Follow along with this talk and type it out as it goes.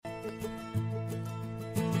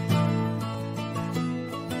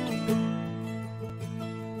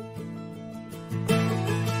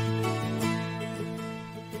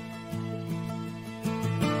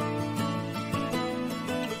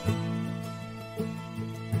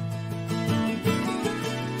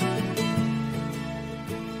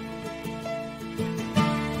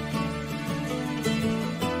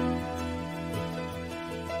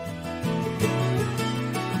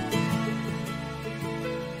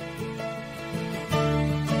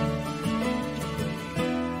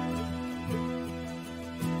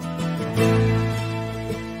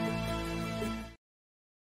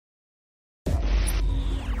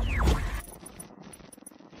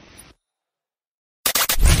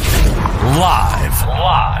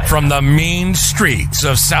Live from the mean streets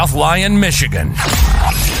of South Lyon, Michigan.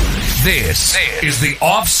 This is the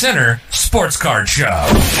Off Center Sports Card Show.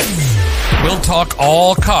 We'll talk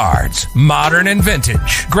all cards, modern and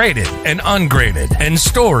vintage, graded and ungraded, and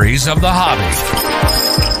stories of the hobby.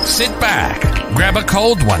 Sit back, grab a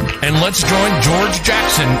cold one, and let's join George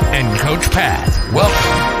Jackson and Coach Pat.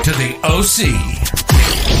 Welcome to the OC.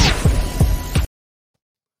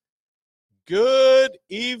 Good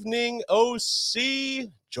evening, OC.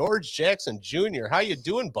 George Jackson Jr. How you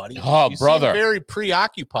doing, buddy? Oh, you brother, seem very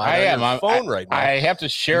preoccupied. I am. On your phone right now. I have to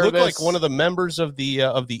share you look this. like one of the members of the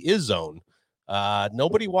Izzone.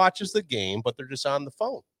 Nobody watches the game, but they're just on the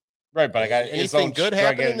phone. Right, but I got anything good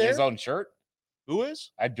happening there? His own shirt. Who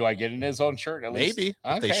is? Do I get in his own shirt? At least? Maybe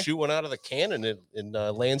Okay. if they shoot one out of the cannon and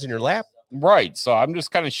lands in your lap. Right. So I'm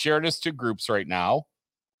just kind of sharing this to groups right now.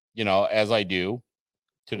 You know, as I do.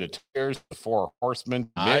 To the Tigers, the Four Horsemen.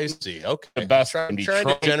 I see. Okay. The best I'm in trying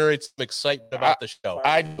to Detroit. generate some excitement about the show.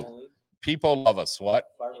 People love us. What?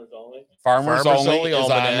 Farmers only. Farmers only is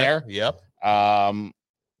Almanac. on there. Yep.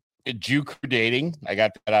 Juke dating. I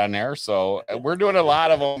got that on there. So we're doing a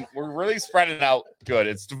lot of them. We're really spreading out good.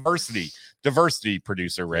 It's diversity,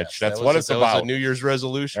 producer Rich. Yes, that's what it's that about. was a New Year's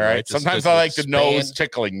resolution. All right. Just Sometimes to I like the nose expand-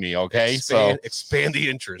 tickling me. Okay. expand the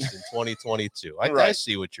interest in 2022. I Right.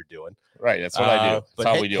 see what you're doing. Right. That's what I do. But That's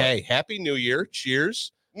how hey, we do hey, happy New Year.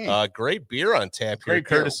 Cheers. Great beer on tap here, Great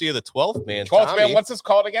beer. courtesy of the 12th man. 12th Tommy. man. What's this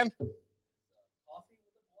called again?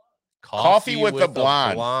 Coffee with the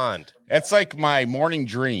Blonde. That's like my morning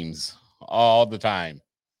dreams all the time.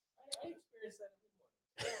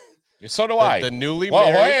 So do I. The newly Whoa,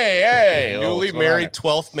 married, hey. newly married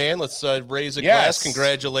 12th man. Let's raise a glass.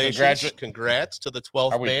 Congratulations. Congrats to the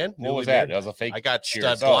 12th man. What was Newly that? married. That was a fake. I got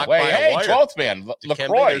cheers. blocked by a wire. 12th man.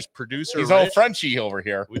 LaCroix. There's producer He's Rich. old Frenchie over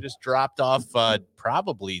here. We just dropped off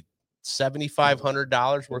probably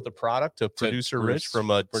 $7,500 worth of product to producer Rich from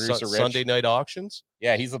Producer Rich. Sunday Night Auctions.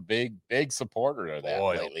 Yeah, he's a big supporter of that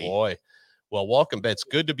lately. Boy. Well, welcome back. It's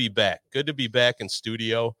good to be back. Good to be back in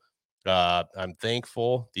studio. I'm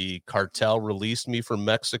thankful the cartel released me from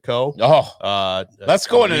Mexico. Oh, let's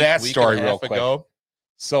go into that story real quick. Ago.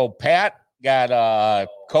 So Pat got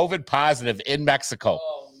COVID positive in Mexico.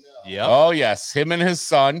 Oh, no. Yep. Oh, yes. Him and his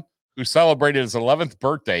son, who celebrated his 11th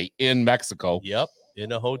birthday in Mexico. Yep.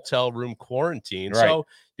 In a hotel room quarantine. Right. So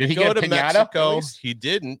Did he go get to pinata, at Mexico. least? He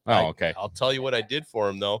didn't. Oh, okay. I'll tell you what I did for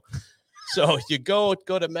him though. So you go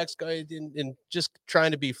to Mexico and just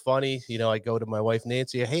trying to be funny. You know, I go to my wife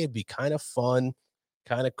Nancy. Hey, it'd be kind of fun,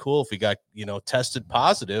 kind of cool if we got tested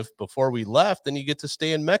positive before we left. Then you get to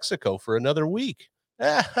stay in Mexico for another week.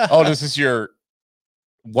 Oh, this is your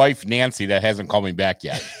wife Nancy that hasn't called me back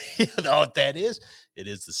yet. You know what that is? It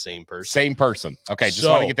is the same person. Same person. Okay, just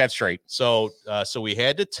want to get that straight. So we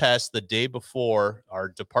had to test the day before our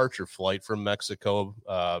departure flight from Mexico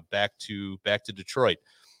back to Detroit.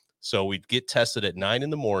 So we'd get tested at 9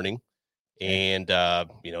 a.m. and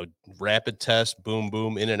rapid test, boom,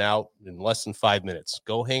 boom, in and out in less than 5 minutes.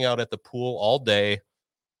 Go hang out at the pool all day.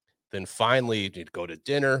 Then finally you'd go to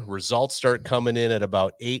dinner. Results start coming in at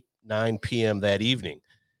about 9 p.m. that evening.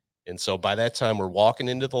 And so by that time we're walking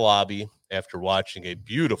into the lobby after watching a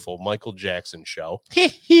beautiful Michael Jackson show.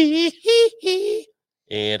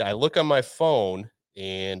 And I look on my phone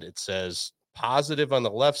and it says positive on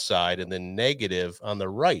the left side and then negative on the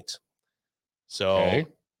right. So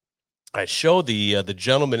I show the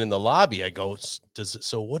gentleman in the lobby. I go,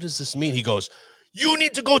 so what does this mean? He goes, you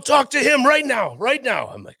need to go talk to him right now.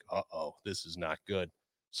 I'm like, uh-oh, this is not good.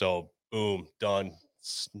 So boom, done.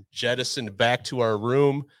 Jettisoned back to our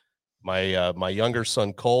room. My younger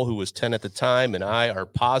son, Cole, who was 10 at the time, and I are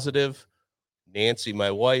positive. Nancy, my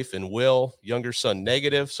wife, and Will, younger son,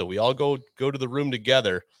 negative. So we all go to the room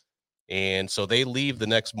together. And so they leave the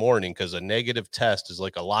next morning because a negative test is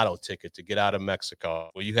like a lotto ticket to get out of Mexico.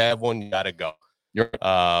 Well, you have one, you got to go.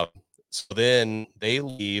 So then they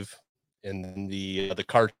leave, and then the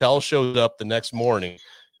cartel shows up the next morning.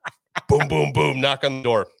 Boom, boom, boom, knock on the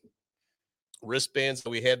door. Wristbands that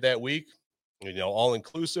we had that week, all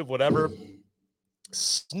inclusive, whatever.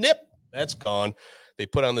 Snip, that's gone. They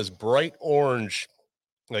put on this bright orange,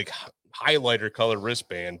 like highlighter colored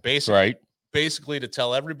wristband, basically to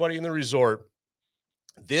tell everybody in the resort,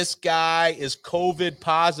 this guy is COVID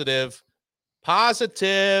positive.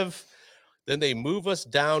 Then they move us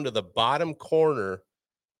down to the bottom corner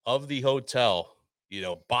of the hotel,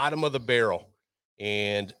 bottom of the barrel.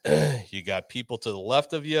 And you got people to the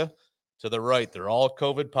left of you, to the right. They're all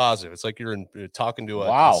COVID positive. It's like you're talking to a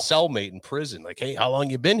cellmate in prison. Like, hey, how long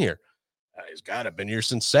you been here? He's got to been here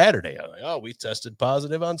since Saturday. I'm like, oh, we tested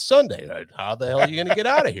positive on Sunday. How the hell are you going to get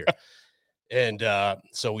out of here? And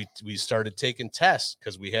so we started taking tests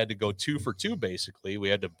because we had to go 2 for 2. Basically, we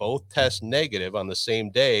had to both test negative on the same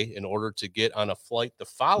day in order to get on a flight the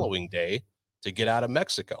following day to get out of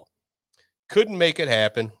Mexico. Couldn't make it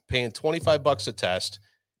happen, paying $25 a test.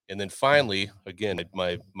 And then finally, again,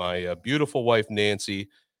 my beautiful wife, Nancy,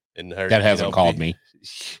 and her that hasn't called me,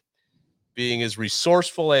 being as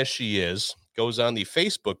resourceful as she is, goes on the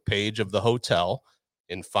Facebook page of the hotel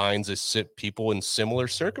and finds people in similar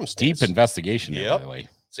circumstances. Deep investigation, by the way.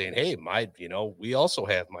 Saying, hey, we also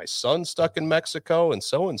have my son stuck in Mexico and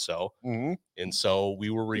so. Mm-hmm. And so we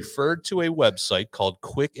were referred to a website called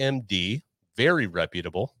QuickMD, very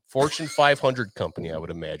reputable, Fortune 500 company, I would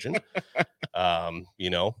imagine.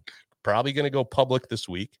 Probably going to go public this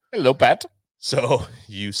week. Hello, Pat. So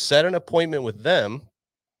you set an appointment with them.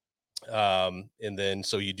 And then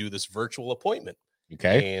so you do this virtual appointment.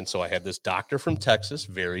 Okay. And so I had this doctor from Texas,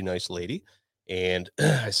 very nice lady. And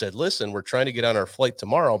I said, listen, we're trying to get on our flight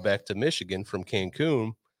tomorrow back to Michigan from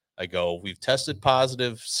Cancun. I go, we've tested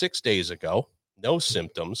positive 6 days ago. No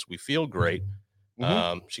symptoms. We feel great.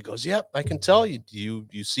 Mm-hmm. She goes, yep, I can tell you.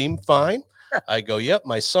 You seem fine. I go, yep,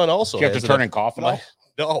 my son also. Do you have to turn and cough at all?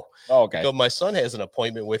 No. Oh, okay. So my son has an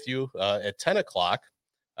appointment with you at 10 o'clock.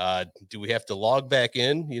 Do we have to log back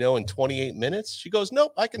in, in 28 minutes? She goes,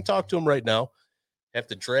 nope, I can talk to him right now. Have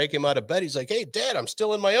to drag him out of bed. He's like, hey, Dad, I'm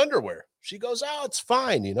still in my underwear. She goes, oh, it's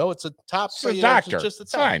fine. It's a top. It's a doctor. It's just a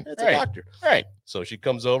it's fine. It's right. a doctor. Right. So she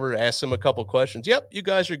comes over, asks him a couple questions. Yep, you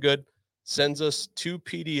guys are good. Sends us 2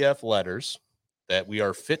 PDF letters that we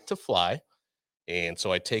are fit to fly. And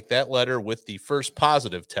so I take that letter with the first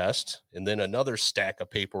positive test and then another stack of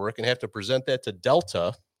paperwork and have to present that to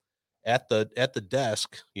Delta at the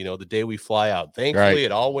desk, the day we fly out. Thankfully,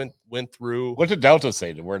 It all went through. What did Delta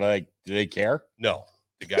say? Do they care? No.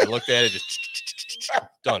 The guy looked at it, just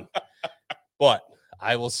done. But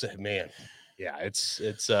I will say, man, yeah, it's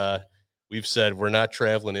we've said we're not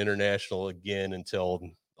traveling international again until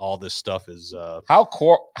all this stuff is how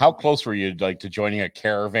close were you to joining a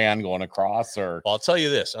caravan going across? Or I'll tell you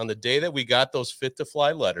this, on the day that we got those fit to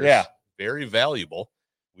fly letters, very valuable.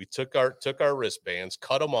 We took our wristbands,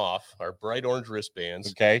 cut them off, our bright orange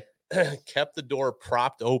wristbands. Okay. Kept the door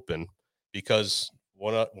propped open because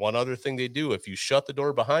one other thing they do, if you shut the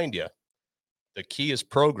door behind you, the key is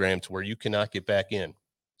programmed to where you cannot get back in.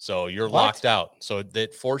 So you're locked out. So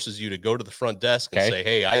that forces you to go to the front desk and say,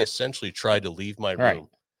 hey, I essentially tried to leave my room. Right.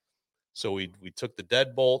 So we took the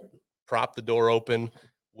deadbolt, propped the door open,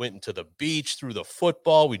 went into the beach, threw the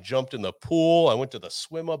football. We jumped in the pool. I went to the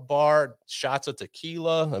swim up bar, shots of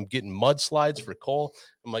tequila. I'm getting mudslides for Cole.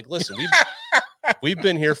 I'm like, listen, we've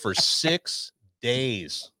been here for 6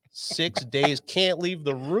 days. 6 days, can't leave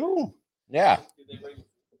the room. Yeah.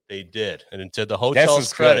 They did. And to the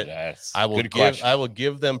hotel's credit, I will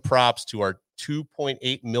give them props to our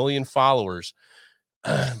 2.8 million followers.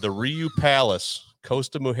 The Riu Palace,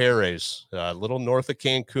 Costa Mujeres, a little north of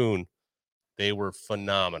Cancun. They were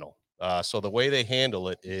phenomenal. So the way they handle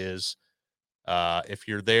it is if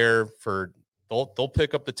you're there they'll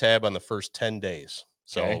pick up the tab on the first 10 days.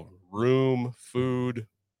 So room, food,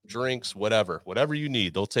 drinks, whatever you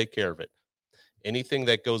need, they'll take care of it. Anything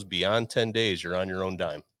that goes beyond 10 days, you're on your own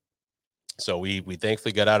dime. So we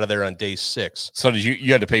thankfully got out of there on day 6. So did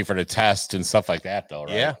you had to pay for the test and stuff like that though,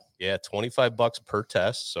 right? Yeah, $25 per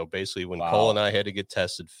test. So basically when Cole and I had to get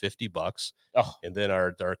tested, $50. Oh. And then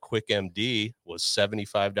our Quick MD was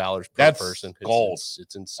 $75 per person. Gold.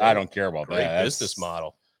 It's insane. I don't care about Great that. business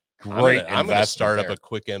model. Great. I'm gonna start up a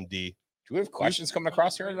Quick MD. Do we have questions coming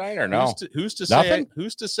across here tonight or no? Who's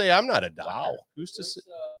to say I'm not a doctor? Wow. Who's to say?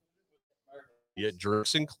 Yeah,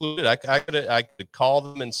 drinks included. I could call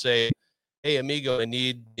them and say, hey, amigo, I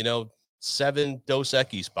need 7 Dos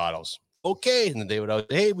Equis bottles. Okay, and then they would always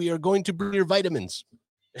say, hey, we are going to bring your vitamins.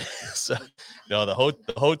 So no, the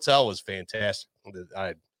hotel was fantastic.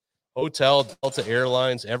 Hotel, Delta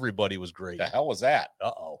Airlines, everybody was great. The hell was that?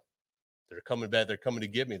 They're coming back. They're coming to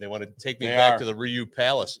get me. They want to take me back to the Riu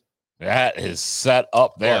Palace. That is set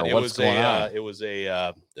up there. What's going on? It was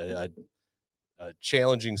a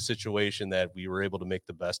challenging situation that we were able to make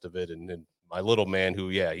the best of it. And my little man, who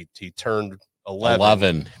he turned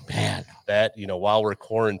 11, man, that while we're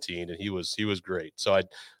quarantined, and he was great. So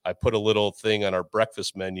I put a little thing on our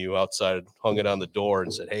breakfast menu outside, hung it on the door,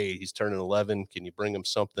 and said, hey, he's turning 11. Can you bring him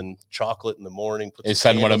something chocolate in the morning? They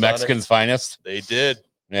sent one of Mexican's finest. They did.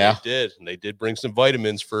 Yeah, they did, and they did bring some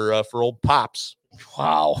vitamins for old Pops.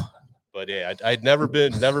 Wow. But yeah, I'd never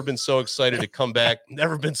been so excited to come back.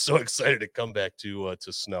 Never been so excited to come back to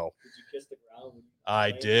snow. Did you kiss the ground?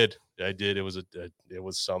 I did. It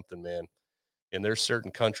was something, man. And there's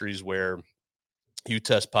certain countries where you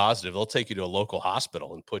test positive, they'll take you to a local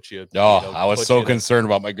hospital and put you. I was so concerned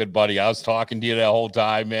about my good buddy. I was talking to you that whole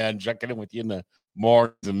time, man, checking in with you in the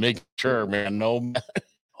mornings and making sure, man, no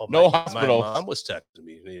hospital. My mom was texting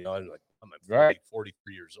me. I'm like, I'm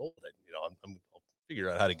 43 years old. And, I'll figure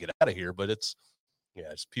out how to get out of here. But it's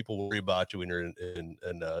people worry about you when you're in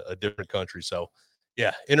a different country. So,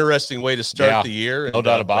 yeah, interesting way to start the year. No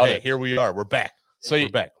doubt about it. Here we are. We're back. We're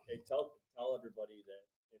back. Hey, tell everybody that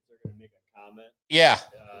if they're going to make a comment,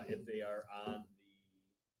 if they are on the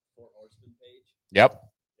Four Horsemen page,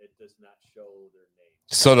 it does not show their name.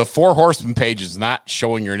 So the Four Horsemen page is not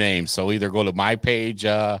showing your name. So either go to my page,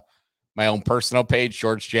 my own personal page,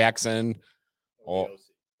 George Jackson,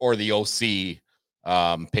 or the OC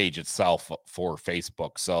page itself for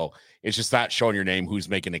Facebook. So it's just not showing your name, who's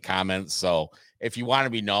making the comments. So if you want to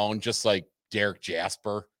be known, just like Derek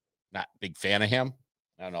Jasper, not a big fan of him.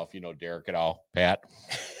 I don't know if you know Derek at all, Pat,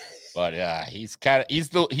 but he's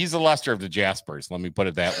the Lester of the Jaspers. Let me put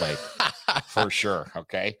it that way for sure.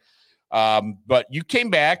 Okay. But you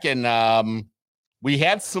came back and we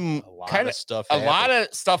had some a lot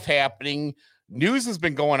of stuff happening. News has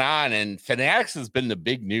been going on, and Fanatics has been the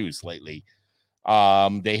big news lately.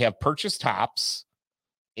 They have purchased Topps,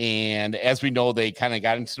 and as we know, they kind of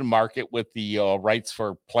got into the market with the rights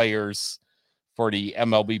for players, for the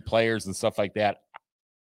MLB players and stuff like that.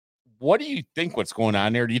 What do you think what's going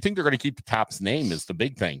on there? Do you think they're going to keep the Topps name is the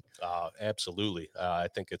big thing? Absolutely. I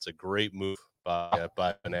think it's a great move by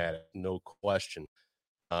Fanatics, no question.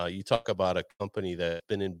 You talk about a company that's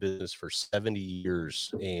been in business for 70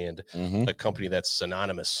 years and a company that's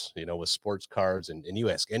synonymous, with sports cards. And you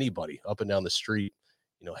ask anybody up and down the street,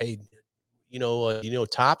 hey,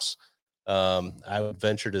 Topps. I would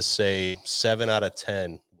venture to say 7 out of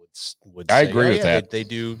 10 would say, I agree with that. They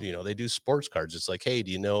do, they do sports cards. It's like, hey,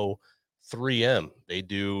 do you know 3M? They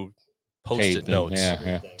do Post-it notes.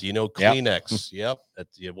 Yeah. Do you know Kleenex? Yep.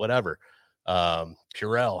 Whatever.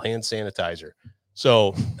 Purell hand sanitizer.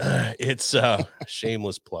 So it's a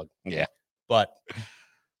shameless plug. Yeah. But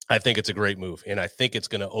I think it's a great move. And I think it's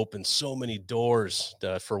going to open so many doors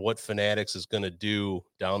for what Fanatics is going to do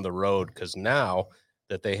down the road. Because now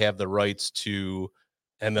that they have the rights to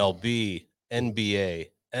MLB, NBA,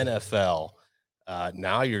 NFL,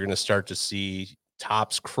 now you're going to start to see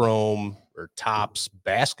Topps Chrome or Topps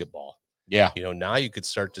basketball. Yeah. Now you could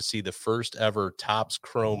start to see the first ever Topps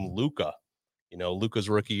Chrome Luka. Luka's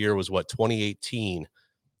rookie year was 2018.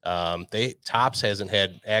 Topps hasn't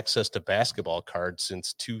had access to basketball cards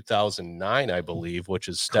since 2009, I believe, which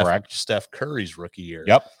is Steph Curry's rookie year.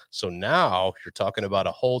 Yep. So now you're talking about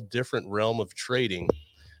a whole different realm of trading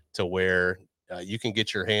to where you can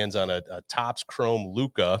get your hands on a Topps Chrome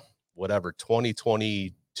Luka,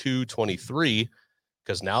 2022, 23,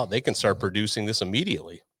 because now they can start producing this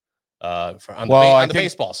immediately. On the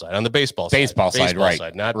baseball side,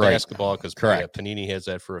 right? Not basketball, because Panini has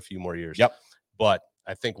that for a few more years. Yep. But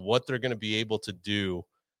I think what they're going to be able to do,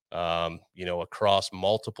 across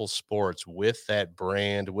multiple sports with that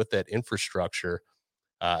brand, with that infrastructure,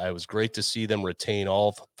 it was great to see them retain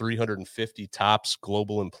all 350 Topps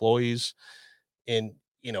global employees. And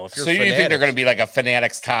if you're so, you think they're going to be like a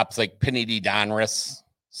Fanatics Topps, like Panini Donruss,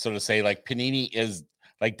 so to say, like Panini is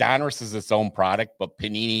like Donruss is its own product, but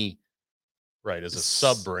Panini. Right, as a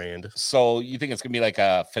sub brand. So you think it's gonna be like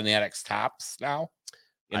a Fanatics Topps now?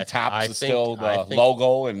 And Topps is still the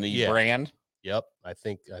logo and the brand. Yep, I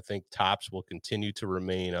think Topps will continue to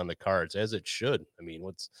remain on the cards, as it should. I mean,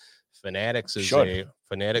 Fanatics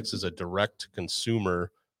is a direct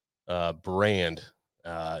consumer brand.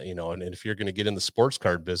 And if you're going to get in the sports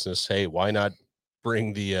card business, hey, why not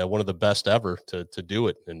bring the one of the best ever to do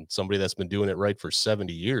it, and somebody that's been doing it right for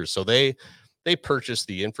 70 years. So they purchased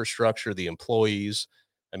the infrastructure, the employees.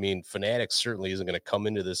 I mean, Fanatics certainly isn't going to come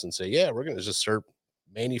into this and say, yeah, we're going to just start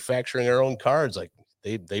manufacturing our own cards. Like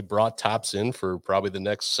they brought Topps in for probably the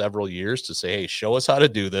next several years to say, hey, show us how to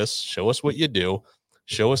do this. Show us what you do.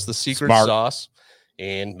 Show us the secret sauce.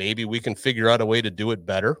 And maybe we can figure out a way to do it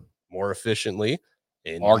better, more efficiently,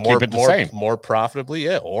 and keep it the same, more profitably.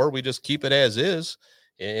 Yeah. Or we just keep it as is.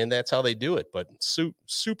 And that's how they do it. But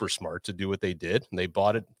super smart to do what they did. And they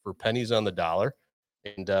bought it for pennies on the dollar.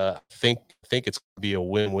 And I think it's going to be a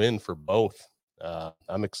win-win for both.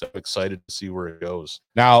 I'm excited to see where it goes.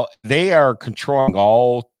 Now, they are controlling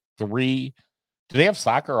all three. Do they have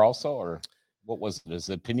soccer also? Or what was it? Is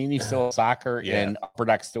it Panini still soccer and Upper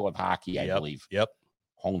Deck still with hockey, I believe? Yep.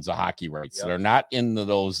 Owns the hockey rights. Yep. So they're not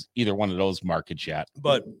into either one of those markets yet.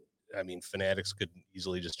 But I mean, Fanatics could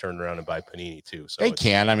easily just turn around and buy Panini too. So they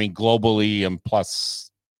can. I mean, globally, and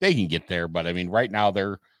plus they can get there. But I mean, right now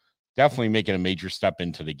they're definitely making a major step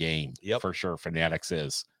into the game. Yep. For sure. Fanatics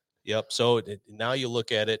is. Yep. So now you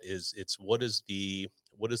look at it it's what is the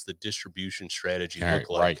distribution strategy look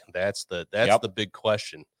like? Right. That's the big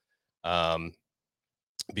question.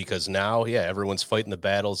 Because now, everyone's fighting the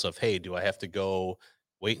battles of, hey, do I have to go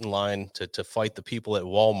wait in line to fight the people at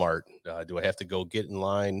Walmart? Do I have to go get in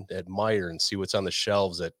line at Meijer and see what's on the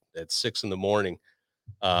shelves at 6 a.m?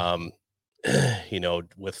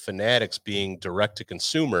 With Fanatics being direct to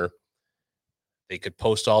consumer, they could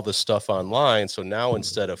post all this stuff online. So now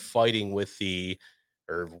instead of fighting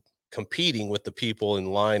or competing with the people in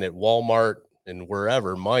line at Walmart and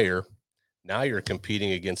wherever, Meijer, now you're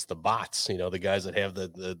competing against the bots, the guys that have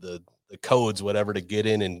the codes, whatever, to get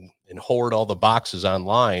in and hoard all the boxes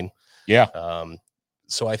online. Yeah.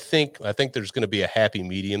 So I think there's going to be a happy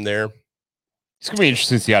medium there. It's going to be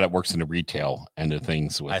interesting to see how that works in the retail end of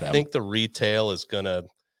things with them. I think the retail is going to,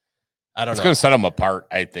 it's going to set them apart.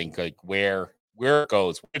 I think like where it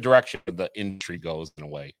goes, what direction the industry goes in a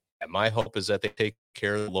way. And my hope is that they take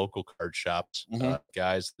care of the local card shops,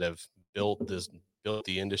 guys that have built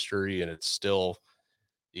the industry, and it's still,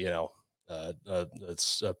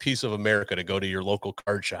 it's a piece of America to go to your local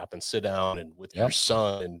card shop and sit down and with your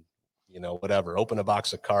son and, whatever, open a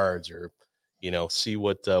box of cards or, see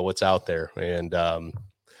what's out there. And,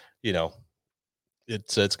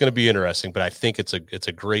 it's going to be interesting, but I think it's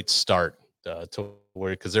a great start to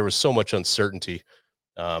where, because there was so much uncertainty.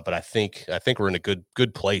 But I think we're in a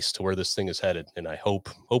good place to where this thing is headed. And I hope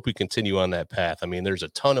we continue on that path. I mean, there's a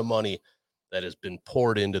ton of money that has been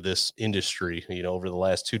poured into this industry, over the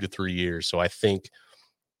last 2 to 3 years. So I think,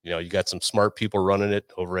 you got some smart people running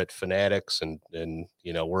it over at Fanatics and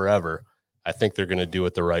wherever. I think they're going to do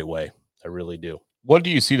it the right way. I really do. What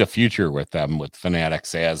do you see the future with them, with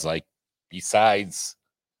Fanatics, as like, besides,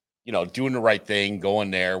 doing the right thing,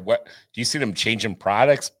 going there? What do you see them changing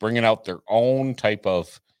products, bringing out their own type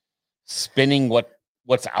of spinning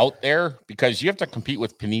what's out there? Because you have to compete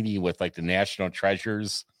with Panini with like the National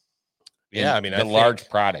Treasures. Yeah, I mean, the large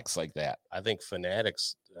products like that. I think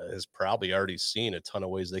Fanatics has probably already seen a ton of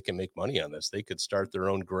ways they can make money on this. They could start their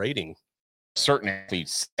own grading. Certain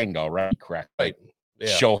athletes signed already, correct? Right. Yeah.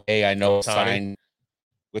 Shohei, I know, signed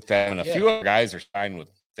with them, and a few other guys are signed with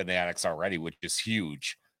Fanatics already, which is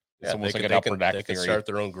huge. It's almost like an upper deck theory. They can start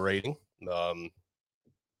their own grading.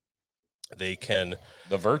 They can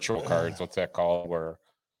the virtual cards. What's that called? Where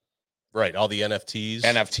right, all the NFTs,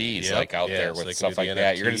 like out there with stuff like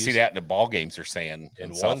that. You're going to see that in the ball games. They're saying.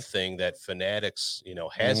 And one thing that Fanatics,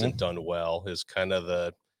 hasn't done well is kind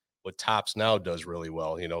of what Topps now does really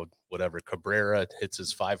well. Whatever Cabrera hits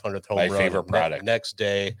his 500th home run. My favorite product. Next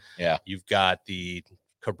day, yeah, you've got the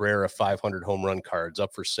Cabrera 500 home run cards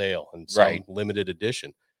up for sale and some limited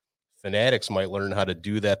edition. Fanatics might learn how to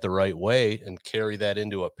do that the right way and carry that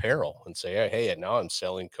into apparel and say, hey, and now I'm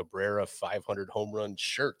selling Cabrera 500 home run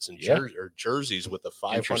shirts and jerseys with a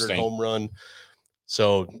 500 home run.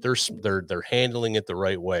 So they're handling it the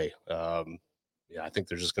right way. I think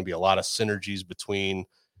there's just going to be a lot of synergies between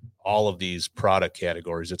all of these product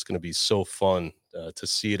categories. It's going to be so fun to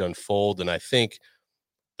see it unfold. And I think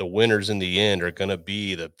the winners in the end are going to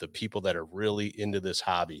be the people that are really into this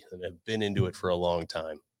hobby and have been into it for a long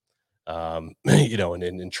time.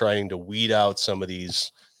 And trying to weed out some of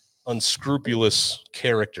these unscrupulous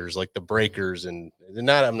characters like the breakers, and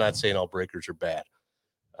I'm not saying all breakers are bad.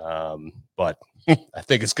 But I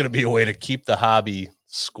think it's going to be a way to keep the hobby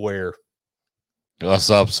square. What's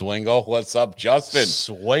up, Swingle? What's up, Justin?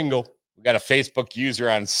 Swingle. We got a Facebook user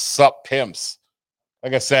on Sup Pimps.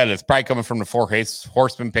 Like I said, it's probably coming from the Four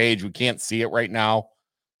Horsemen page. We can't see it right now.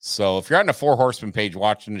 So if you're on the Four Horsemen page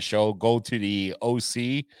watching the show, go to the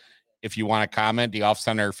OC if you want to comment, the Off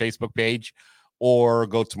Center Facebook page, or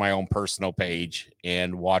go to my own personal page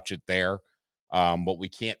and watch it there. But we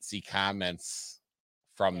can't see comments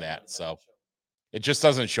from that. So it just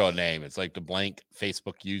doesn't show a name. It's like the blank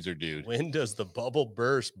Facebook user, dude. When does the bubble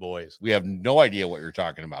burst, boys? We have no idea what you're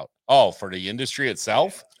talking about. Oh, for the industry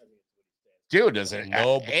itself? Dude, does it?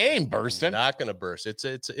 No, it ain't bursting. Not going to burst.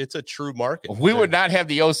 It's a true market. We would not have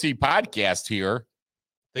the OC podcast here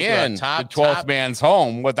in the 12th man's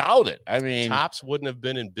home without it. I mean, Topps wouldn't have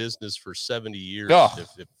been in business for 70 years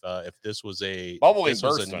if this was a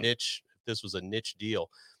niche. If this was a niche deal.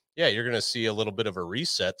 Yeah, you're going to see a little bit of a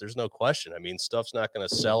reset. There's no question. I mean, stuff's not going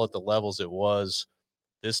to sell at the levels it was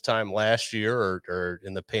this time last year or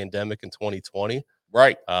in the pandemic in 2020.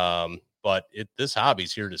 Right. But this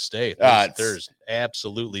hobby's here to stay. There's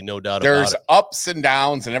absolutely no doubt about it. There's ups and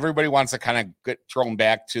downs, and everybody wants to kind of get thrown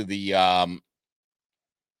back to the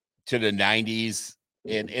 90s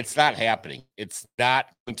And it's not happening. It's not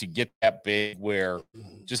going to get that big where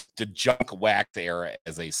just the junk wax era,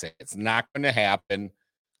 as they say. It's not going to happen.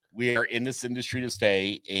 We are in this industry to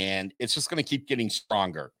stay, and it's just going to keep getting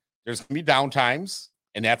stronger. There's going to be downtimes,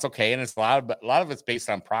 and that's okay. And it's a lot of it's based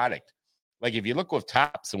on product. Like if you look with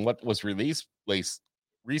Topps and what was released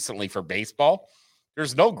recently for baseball,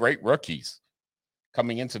 there's no great rookies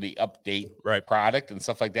coming into the update product and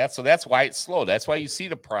stuff like that. So that's why it's slow. That's why you see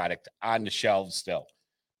the product on the shelves still.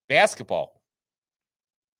 Basketball.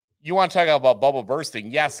 You want to talk about bubble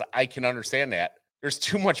bursting? Yes, I can understand that. There's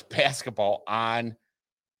too much basketball on.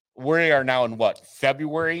 We are now in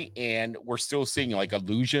February, and we're still seeing like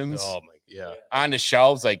Illusions on the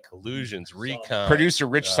shelves, like Illusions, Recon. Producer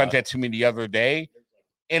Rich sent that to me the other day.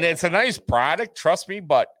 And it's a nice product, trust me,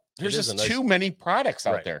 but there's just too many products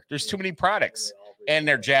out there. There's too many products. And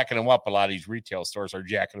they're jacking them up. A lot of these retail stores are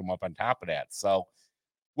jacking them up on top of that. So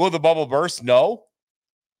will the bubble burst? No.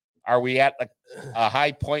 Are we at a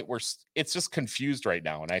high point where it's just confused right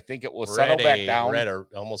now? And I think it will settle back down. We're at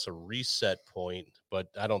almost a reset point, but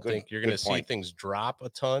I don't think you're going to see things drop a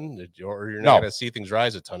ton, or you're not going to see things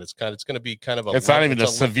rise a ton. It's going to be kind of it's not even a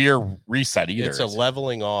severe reset either. It's a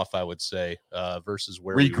leveling off, I would say, versus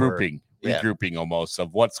where regrouping almost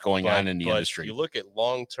of what's going on in the industry. You look at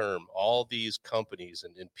long term, all these companies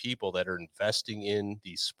and people that are investing in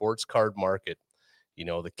the sports card market. You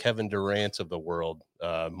know, the Kevin Durant of the world,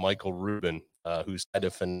 Michael Rubin, who's head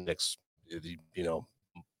of Fanatics, you know,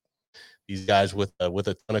 these guys with a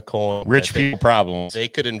ton of coin, rich people problems. They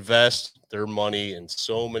could invest their money in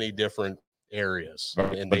so many different areas,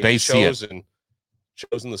 and they chosen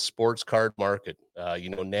the sports card market.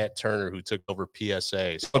 You know, Nat Turner, who took over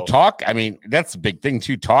PSA. So that's a big thing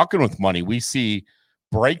too. Talking with money, we see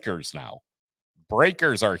breakers now.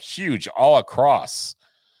 Breakers are huge all across,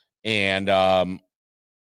 and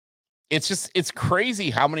it's crazy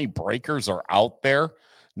how many breakers are out there.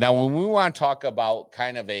 Now, when we want to talk about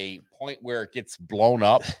kind of a point where it gets blown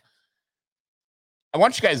up, I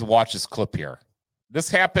want you guys to watch this clip here. This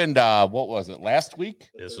happened, what was it, last week?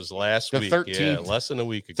 This was last week, 13th, less than a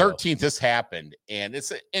week ago. 13th, this happened, and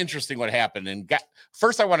it's interesting what happened. And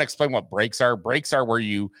first, I want to explain what breaks are. Breaks are where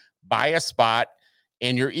you buy a spot,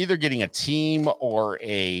 and you're either getting a team or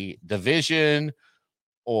a division,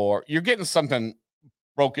 or you're getting something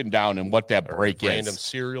broken down and what that break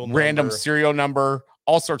is. Random serial number,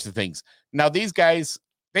 all sorts of things. Now, these guys,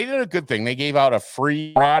 they did a good thing. They gave out a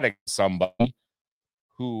free product to somebody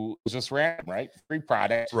who was just random, right? Free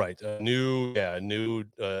product. Right. A new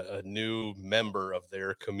member of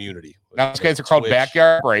their community. Now, these guys are called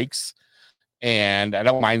Backyard Breaks. And I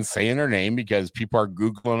don't mind saying their name because people are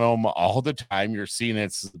Googling them all the time. You're seeing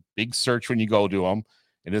it's a big search when you go to them.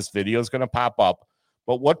 And this video is going to pop up.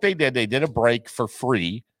 But what they did a break for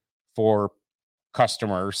free for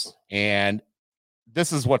customers, and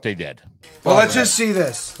this is what they did. Well, let's just see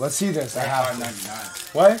this. Let's see this. I have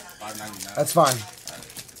 $5.99. What? $5.99. That's fine.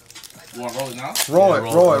 You want to roll it now?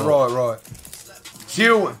 Roll it.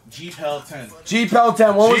 Q. GPEL 10. GPEL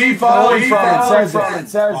 10. What was he following from? It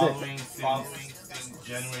says it. Following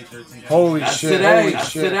January 13th. Holy shit. Today.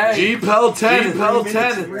 GPEL 10.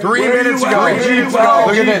 3 minutes ago.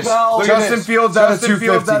 Look at this. Justin Fields out of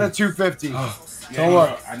 250. Don't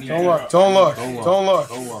look.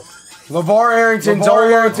 LeVar Arrington,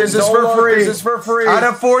 this is for free. Out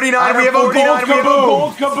of 49, we have a gold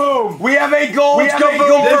kaboom. We have a gold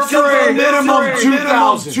kaboom for free. Minimum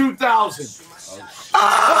 2,000.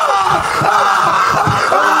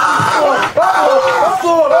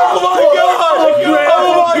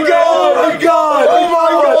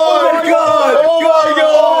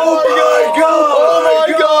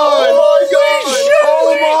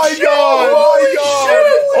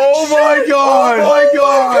 Oh my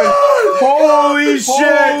god! Holy shit!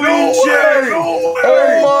 Oh my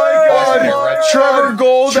god! Trevor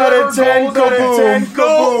Gold out of 10 kaboom!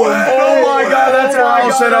 Oh my god, that's a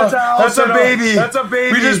house. That's a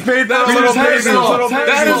baby. We just paid for a little baby.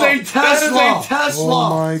 That is a Tesla. Oh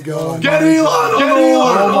my god. Get Elon on the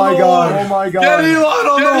wood. Oh my god. Get Elon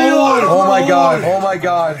on the wood. Oh my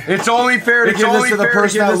god. It's only fair to give this to the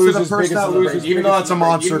person that loses, even though it's a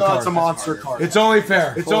monster card. It's only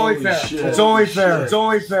fair. It's only fair. That's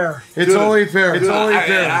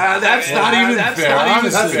not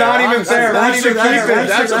even fair. We should keep it.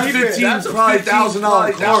 That's a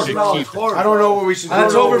 $15,000 card. I don't know what we should do.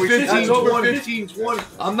 That's over 15, 20.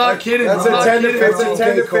 I'm not kidding. That's a 10 to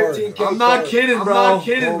 15K card. I'm not kidding, bro.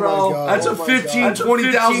 That's a $15,000,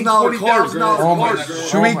 $20,000 card. Oh my God.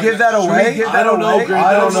 Should we give that away? I don't know.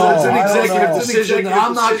 It's an executive decision that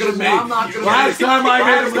I'm not going to make. Last time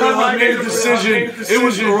I made a decision, it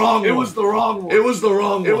was the wrong one.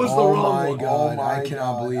 Oh my God. I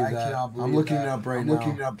cannot believe that. I'm looking it up right now.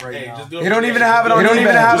 They don't even have it on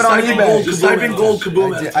eBay. Just type in Gold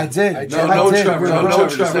Kaboom. I did. No, Trevor.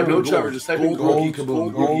 Just type in Gold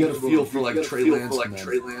Kaboom. You get a feel for like Trey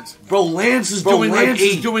Lance. Bro, Lance is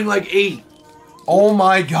doing like 8. Oh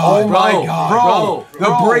my God, bro.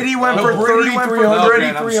 The Brady went for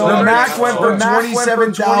 3,300. The Mac went for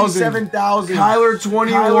 27,000. Kyler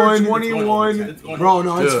 21. Bro,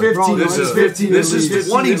 no, it's 15. This is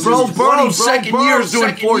 20, bro. Bernie, second year is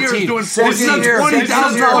doing 14. This is a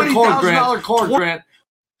 $20,000 card, Grant.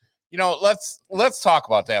 You know, let's talk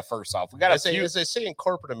about that first off. We got to say, as they say in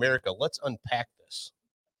corporate America, let's unpack this.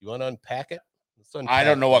 You want to unpack it? I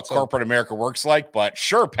don't know what corporate America works like, but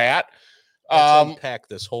sure, Pat. Let's unpack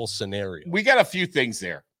this whole scenario. We got a few things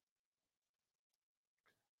there.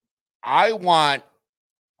 I want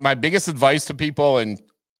my biggest advice to people, and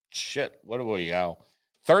what do we go?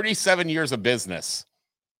 37 years of business.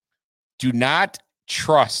 Do not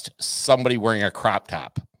trust somebody wearing a crop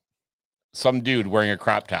top. Some dude wearing a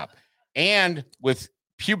crop top and with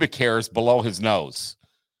pubic hairs below his nose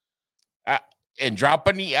and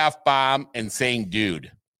dropping the F-bomb and saying,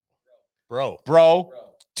 dude, bro,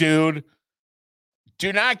 dude.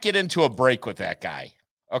 Do not get into a break with that guy,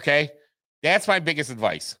 okay? That's my biggest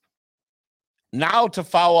advice. Now to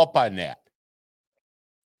follow up on that.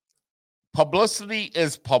 Publicity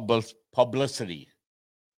is publicity.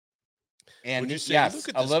 And yes,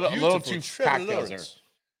 a little too cocktails there.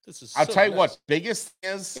 I'll tell you what, biggest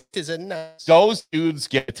is those dudes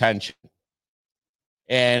get attention.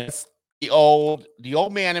 And it's the old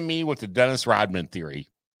man in me with the Dennis Rodman theory.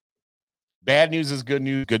 Bad news is good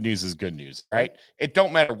news. Good news is good news, right? It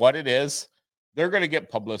don't matter what it is. They're going to get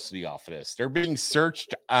publicity off of this. They're being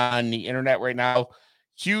searched on the internet right now.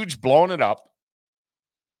 Huge, blowing it up.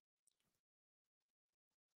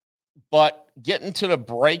 But getting to the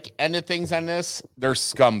break end of things on this, they're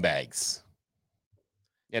scumbags.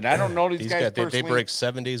 And I don't know these guys personally. They break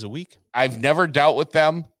 7 days a week. I've never dealt with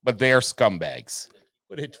them, but they are scumbags.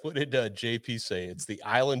 What did JP say? It's the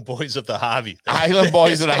Island Boys of the Hobby. Island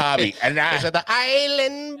Boys of the Hobby. And the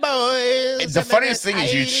Island Boys. The funniest thing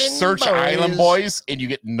is you search Island Boys and you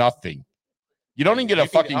get nothing. You don't even get a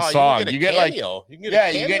fucking song. You get like, you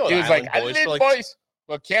get dudes like Island Boys.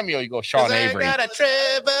 Well, cameo, you go Sean Avery.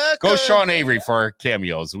 Go Sean Avery for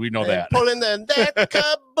cameos. We know that. Pulling that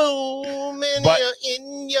kaboom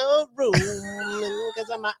in your room. Because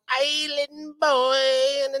I'm an island boy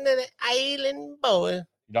and an island boy.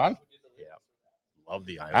 You done? Yeah. Love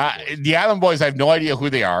the Island Boys. The Island Boys, I have no idea who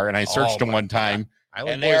they are, and I searched them one time.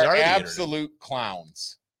 And they're absolute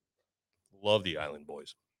clowns. Love the Island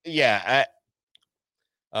Boys. Yeah.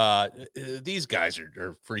 These guys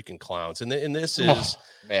are freaking clowns, and this is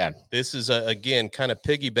this is again kind of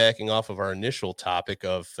piggybacking off of our initial topic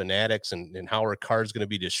of fanatics and how our card's going to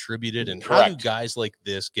be distributed, and how do guys like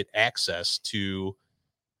this get access to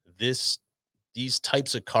these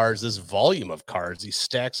types of cards, this volume of cards, these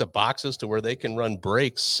stacks of boxes, to where they can run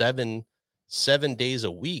breaks seven days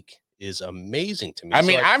a week is amazing to me. I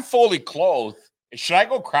mean, I'm fully clothed. Should I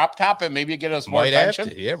go crop top and maybe get us more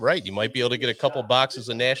attention? Yeah, right. You might be able to get a couple boxes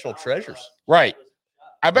of National Treasures. Right.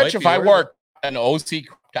 I bet you if I wore an OC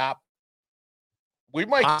crop top, we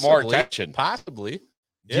might get more attention. Possibly.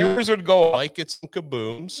 Viewers would go. Might get some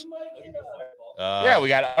kabooms. We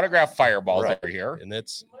got autographed fireballs over here. And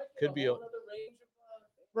that's could be a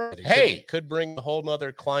could bring a whole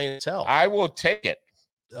nother clientele. I will take it.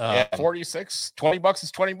 46, $20 is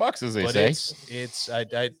 $20, as they say.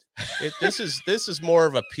 This is more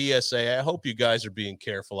of a PSA. I hope you guys are being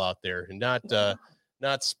careful out there and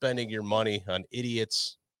not spending your money on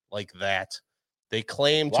idiots like that. They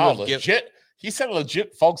claim to have legit. He said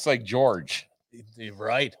legit folks like George.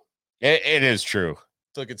 Right. It is true.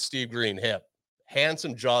 Look at Steve Green. Hip.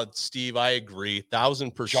 Handsome jaw, Steve. I agree.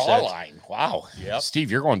 1,000%. Jawline. Wow. Yeah. Steve,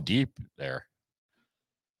 you're going deep there.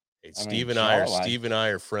 Hey, Steve and I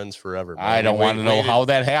are friends forever. Man. I don't want to know how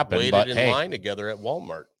that happened, but in line together at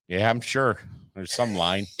Walmart. Yeah, I'm sure there's some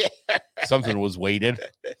line. Something was weighted.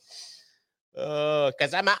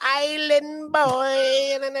 Because I'm an island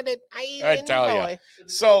boy. I tell you.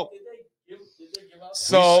 So we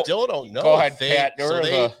still don't know. Go ahead, Pat.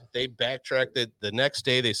 They backtracked it the next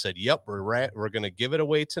day. They said, "Yep, we're going to give it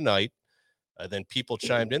away tonight." Then people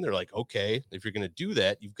chimed in. They're like, okay, if you're going to do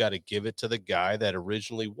that, you've got to give it to the guy that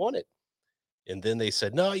originally won it. And then they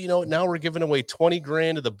said, no, now we're giving away 20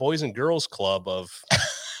 grand to the Boys and Girls Club of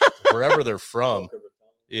wherever they're from.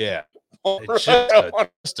 Yeah. It's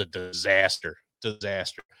just a disaster.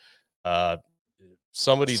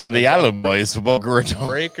 Somebody's the Island Boys, a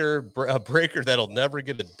breaker that'll never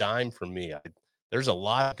get a dime from me. There's a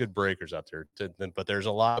lot of good breakers out there, but there's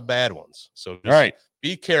a lot of bad ones. So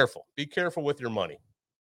be careful. Be careful with your money.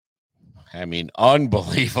 I mean,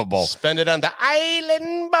 unbelievable. Spend it on the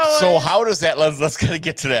Island Boys. So how does that, let's kind of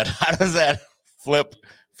get to that. How does that flip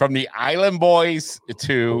from the Island Boys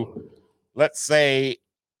to, let's say,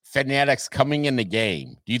 Fanatics coming in the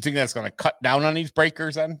game? Do you think that's going to cut down on these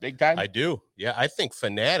breakers then big time? I do. Yeah, I think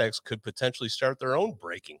Fanatics could potentially start their own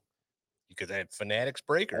breaking. You could add Fanatics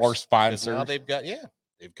breakers. Or sponsors. Now they've got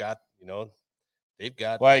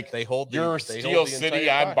like they hold your Steel City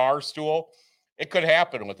on Barstool. It could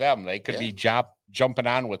happen with them. They could be jumping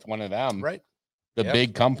on with one of them. Right. The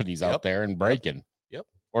big companies out there and breaking. Yep.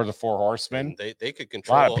 Or the Four Horsemen. And they could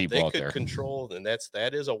control a lot of people out there. Control, and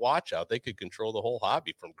that is a watch out. They could control the whole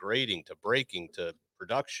hobby from grading to breaking to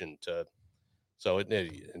production to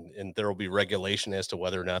and there will be regulation as to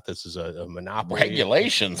whether or not this is a monopoly.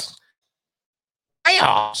 Regulations.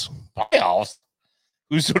 Playoffs.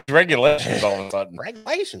 Who's doing regulations all of a sudden?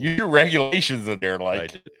 Regulations. You do regulations in there,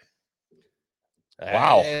 like.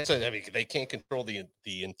 Wow. I mean, they can't control the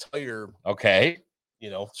entire. Okay.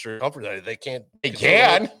 Circumference. They can't. They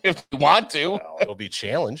can if they want to. Well, it'll be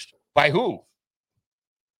challenged by who?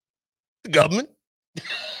 The government.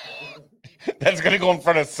 That's going to go in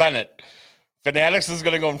front of Senate. Fanatics is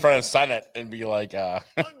going to go in front of Senate and be like,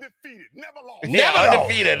 undefeated, never lost. Never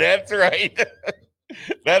undefeated. That's right.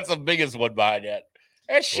 That's the biggest one behind that.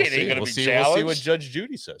 That shit ain't going to be challenged. We'll see what Judge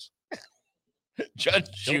Judy says. Judge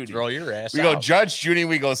Judy. Throw your ass We out. go Judge Judy,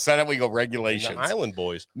 we go Senate, we go regulations. The Island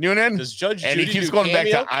Boys. Noonan. Does Judge and Judy he keeps do going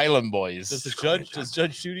cameo? back to Island Boys. Does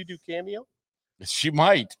Judge Judy do cameo? She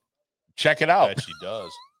might. Check it out. I bet she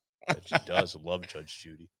does. She does. Love Judge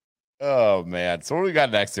Judy. Oh, man. So what do we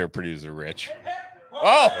got next there, producer Rich?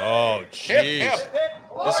 Oh, jeez.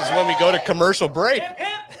 This is when we go to commercial break.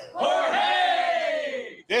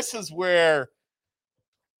 This is where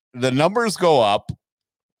the numbers go up.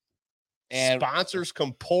 And sponsors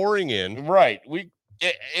come pouring in. Right.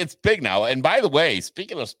 It's big now. And by the way,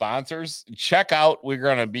 speaking of sponsors, check out, we're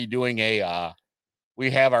going to be doing we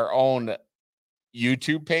have our own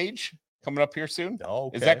YouTube page coming up here soon. Oh,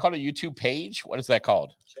 okay. Is that called a YouTube page? What is that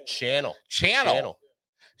called? Channel. Chanel.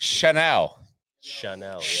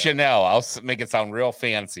 Yeah. Chanel. I'll make it sound real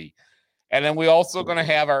fancy. And then we also going to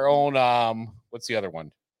have our own, what's the other one?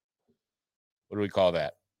 What do we call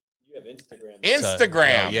that? You have Instagram.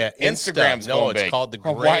 Instagram. Yeah. Instagram's going big. It's called the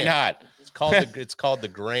Gram. Why not? It's called the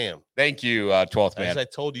Gram. Thank you, 12th man. As I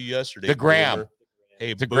told you yesterday. The Gram. Boomer.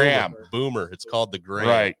 Hey, the Boomer. Gram. Boomer. It's called the Gram.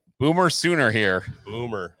 Right. Boomer Sooner here.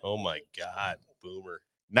 Boomer. Oh my God. Boomer.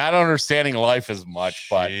 Not understanding life as much,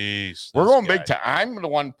 but we're going big time. I'm the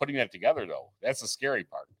one putting that together, though. That's the scary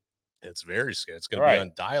part. It's very scary. It's going to be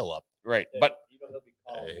on dial-up. Right. But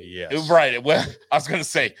yes. Right. Well, I was going to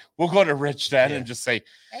say, we'll go to Rich then and just say,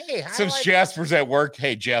 hey, since Jasper's at work,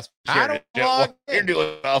 hey, Jasper, you're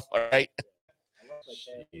doing stuff, all right?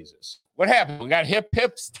 Jesus. What happened? We got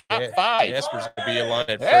hips top 5. Jasper's going to be in line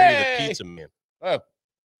at Freddy the Pizza Man. Oh,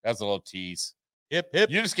 that's a little tease. Hip.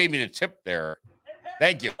 You just gave me the tip there.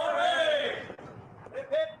 Thank you.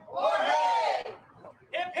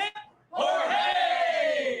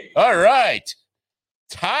 All right.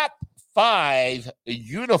 Top 5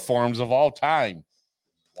 uniforms of all time.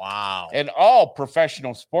 Wow. And all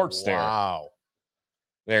professional sports there. Wow.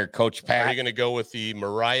 There, Coach Pat. Are you going to go with the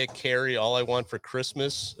Mariah Carey All I Want for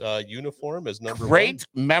Christmas uniform as number 1? Great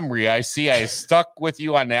memory. I see I stuck with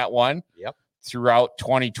you on that one. Yep. Throughout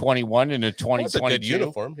 2021 into 2022. That's a good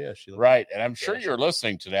uniform. Yeah, right. And I'm sure you're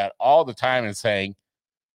listening to that all the time and saying,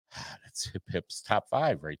 that's Hip's top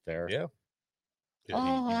 5 right there. Yeah.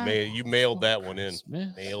 You mailed that one in.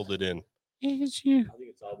 Mailed it in. It's you. I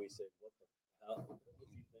think it's always say, what the hell?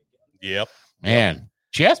 Yep. Man,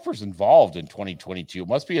 Jasper's involved in 2022.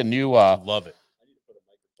 Must be a new love it. I need to put a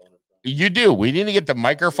microphone in front. You do. We need to get the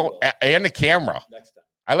microphone and the camera. Next time.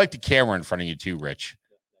 I like the camera in front of you too, Rich.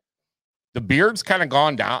 The beard's kind of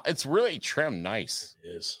gone down. It's really trimmed nice.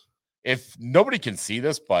 It is. If nobody can see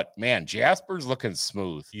this, but man, Jasper's looking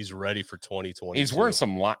smooth. He's ready for 2020. He's wearing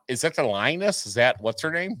some. Is that the Lioness? Is that what's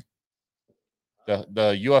her name?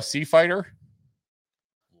 The UFC fighter.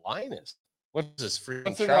 Linus. What's this? Freaking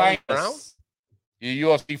what's Charlie Brown? The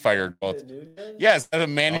UFC fighter. Both. Yes, the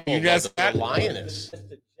man. The Lioness. That's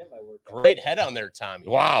the gym I work Great head on there, Tommy.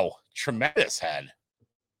 Wow. Tremendous head.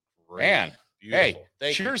 Great. Man. Beautiful.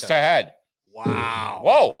 Hey, cheers to head. Wow.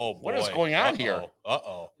 Whoa. Oh, what is going on here?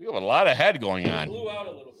 Uh-oh. We have a lot of head going on. Blew out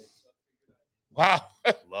a little bit. Wow.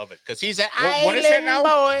 Love it. Because he's an what is that now?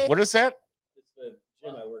 boy. What is that? It's the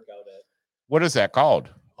gym I work out at. What is that called?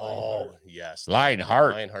 Oh, yes.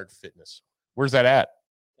 Lionheart. Lionheart Fitness. Where's that at?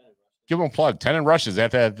 Give them a plug. 10 and Rush. Is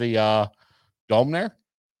that at the dome there?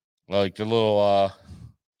 Like the little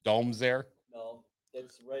domes there? No,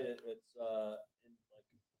 it's right. It's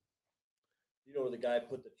you know where the guy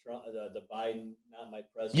put the Biden, not my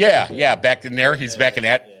president. Yeah, back in there. He's back in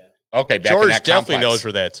that. Yeah. Okay, back George in that definitely complex. knows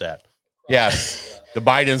where that's at. Yes, the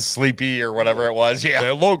Biden's sleepy or whatever it was. Yeah,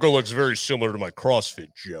 That logo looks very similar to my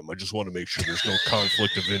CrossFit gym. I just want to make sure there's no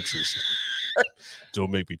conflict of interest.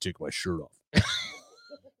 Don't make me take my shirt off. You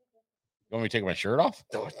want me to take my shirt off?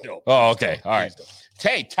 No. Oh, okay. All right.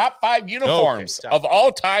 Hey, top 5 uniforms of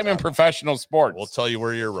all time in professional sports. We'll tell you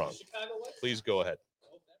where you're wrong. Please go ahead.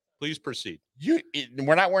 Please proceed.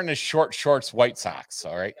 We're not wearing the short shorts, White Sox.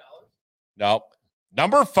 All right. Nope.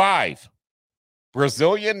 Number 5,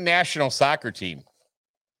 Brazilian national soccer team.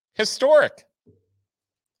 Historic.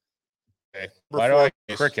 Okay. Why do I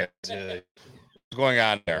cricket? What's going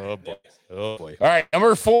on there? Oh boy. Oh boy. All right.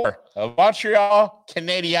 Number 4, Montreal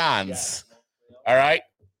Canadiens. All right.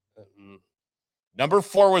 Number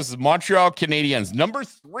 4 was the Montreal Canadiens. Number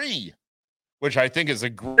 3, which I think is the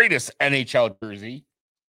greatest NHL jersey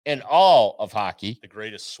in all of hockey. The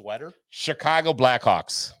greatest sweater. Chicago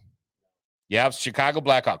Blackhawks. Yep, Chicago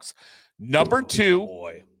Blackhawks. Number 2.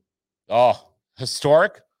 Boy. Oh,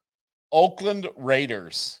 historic. Oakland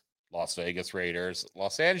Raiders. Las Vegas Raiders.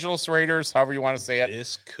 Los Angeles Raiders, however you want to say it.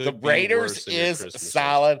 This could The be Raiders worse than your is Christmas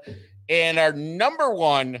solid. And our number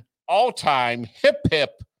 1 all-time hip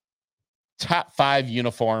top 5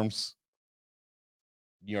 uniforms,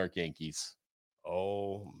 New York Yankees.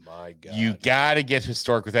 Oh my God. You got to get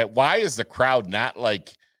historic with that. Why is the crowd not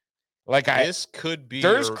like this could be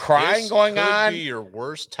there's crying going on. Be your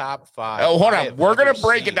worst top 5. Oh, hold on. We're going to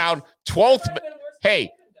break it down. 12th.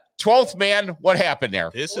 Hey, 12th man, what happened there?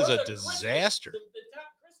 This is a disaster.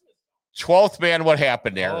 12th man, what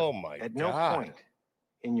happened there? Oh my God. At no point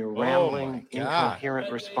in your rambling,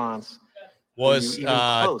 incoherent response was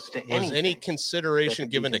close to any consideration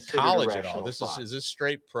given to college at all? Is this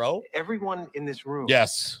straight pro? Everyone in this room.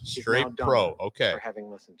 Yes. Straight pro. Okay. For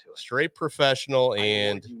having listened to it. Straight professional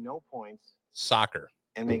and no points. Soccer.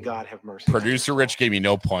 And may God have mercy. Producer Rich gave me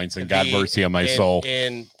no points, and God mercy on my soul.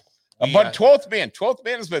 And but 12th man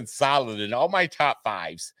has been solid in all my top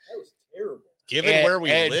 5s. That was terrible. Given where we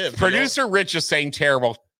live. Producer Rich is saying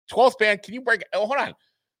terrible. 12th man, can you break? Oh, hold on.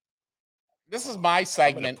 This is my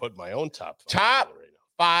segment. I'm put my own top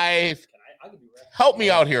 5. Help me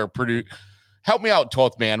out here, help me out,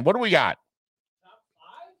 12th man. What do we got? Top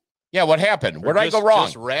 5? Yeah, what happened? Where did I go wrong?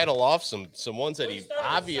 Just rattle off some ones that he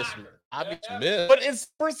obviously missed. But it's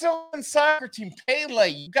Brazilian soccer team, Pele.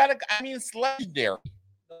 You gotta. I mean, it's legendary.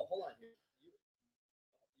 No, hold on.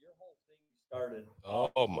 Your whole thing started.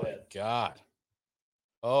 Oh my God.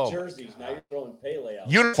 Oh, jerseys. Now you're throwing Pele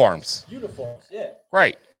out. Uniforms. Yeah.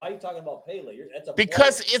 Right. Why are you talking about Pele? That's a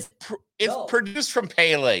because it's produced from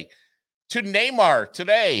Pele to Neymar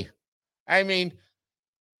today. I mean,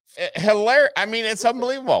 hilarious. I mean, it's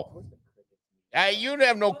unbelievable. You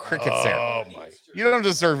have no crickets there. Oh my! You don't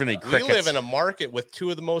deserve any crickets. We live in a market with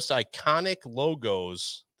 2 of the most iconic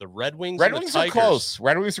logos: the Red Wings. Red and Wings the are Tigers. close.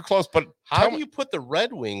 Red Wings are close, but how do you put the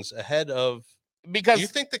Red Wings ahead of? Because you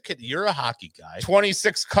think you're a hockey guy.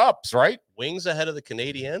 26 cups, right? Wings ahead of the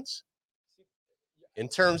Canadiens in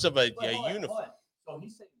terms of a uniform. So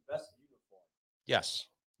he's saying best uniform. Yes,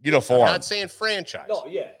 uniform. I'm not saying franchise. No,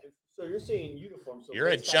 yeah. So you're saying uniform. So you're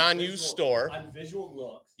at John Hughes store on visual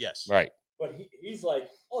looks. Yes, right. But he's like,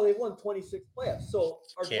 oh, they won 26 playoffs. So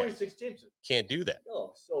our 26 teams can't do that.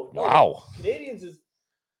 No, so wow. Canadians is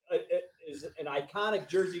an iconic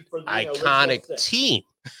jersey for the iconic team.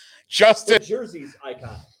 Justin, the jersey's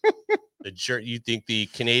iconic. You think the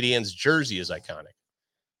Canadiens jersey is iconic?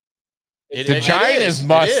 The giant is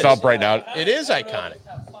mussed up right now. It is iconic.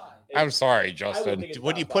 I'm sorry, Justin.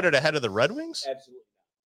 Would you put it ahead of the Red Wings? Absolutely.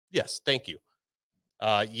 Yes, thank you.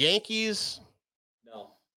 Yankees.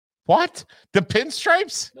 No. What? The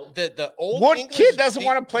pinstripes? The old. What English kid doesn't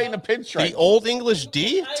want to play in the pinstripes? The old English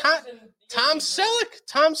D. Tom Selleck.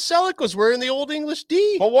 Tom Selleck was wearing the old English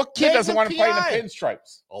D. But what kid doesn't want to play in the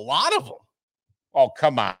pinstripes? A lot of them. Oh,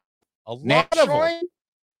 come on. A lot of them.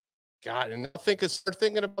 God, and start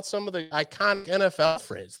thinking about some of the iconic NFL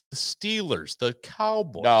phrases. The Steelers, the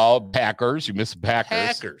Cowboys. No, Packers. You missed the Packers.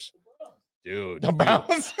 Packers. Dude. The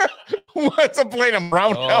Browns? What's a plain of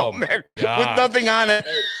brown helmet with nothing on it?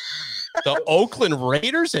 The Oakland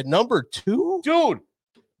Raiders at number 2? Dude,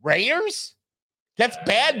 Raiders? That's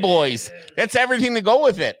bad boys. That's everything to go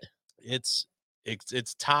with it. It's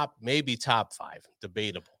top, maybe top 5.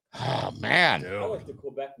 Debatable. Oh, man. I like the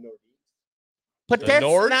Quebec Nordiques. But that's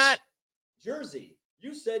not Jersey.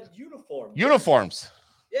 You said uniform. Uniforms.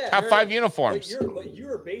 Yeah. Top 5 uniforms. But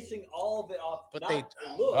you're basing all of it off. But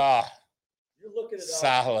you're looking at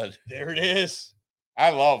solid. There it is. I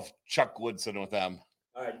love Chuck Woodson with them.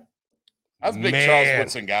 All right. I was a big Charles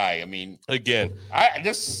Woodson guy. I mean, again,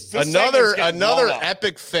 this another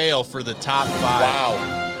epic fail for the top 5. Wow.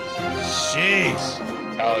 Jeez.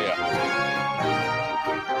 Tell ya.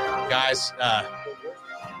 Guys,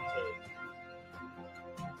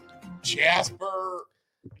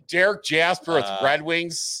 Derek Jasper with Red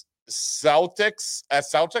Wings, Celtics.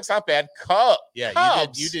 Celtics not bad. Cubs. Yeah,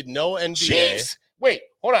 you did no NBA. Chiefs. Wait,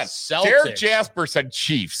 hold on. Celtics. Derek Jasper said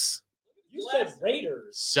Chiefs. You said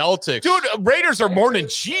Raiders. Celtics. Dude, Raiders are more than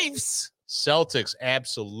Chiefs. Celtics,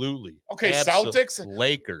 absolutely. Okay, Celtics.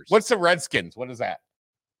 Lakers. What's the Redskins? What is that?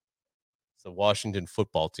 It's the Washington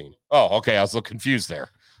football team. Oh, okay. I was a little confused there.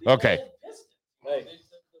 Okay. Hey.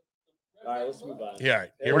 All right, let's move on. Yeah,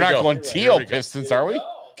 we're not going Teal Pistons, are we?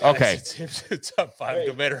 Okay. It's top 5,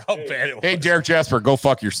 no matter how bad it was. Hey, Derek Jasper, go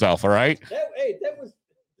fuck yourself, all right? That was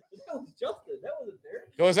Justin. That wasn't Derek.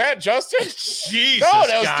 Was that Justin? Jesus. No,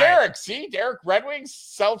 that was Derek. See, Derek, Red Wings,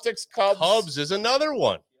 Celtics, Cubs. Cubs is another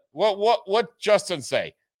one. What Justin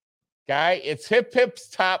say? Guy, it's Hip's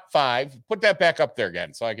top 5. Put that back up there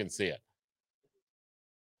again so I can see it.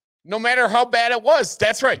 No matter how bad it was.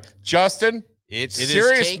 That's right. Justin, it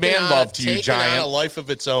serious man love to you, Giant. On a life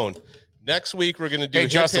of its own. Next week, we're going to do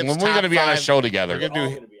Justin, when we're going to be on a show together. We're going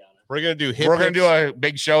to do We're going to do a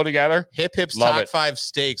big show together. Hip's top 5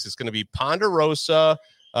 steaks. It's going to be Ponderosa,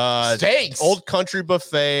 steaks, Old Country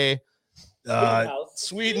Buffet,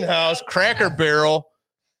 Sweden House, Cracker Barrel,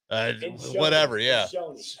 whatever. Yeah,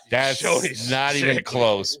 that's not even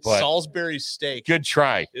close. But Salisbury steak. Good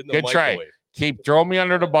try. Good try. Keep throwing me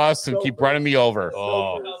under the bus and keep running me over.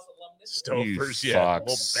 Oh, Stokers, yeah.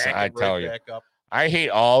 I tell you, I hate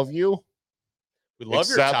all of you. We love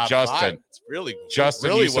your except top Justin. 5. It's really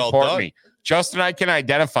you support well done. me. Justin, I can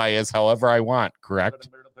identify as however I want. Correct.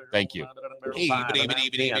 Thank you. Hey, Ryan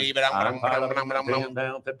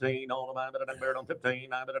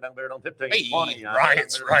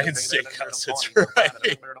Steakhouse. That's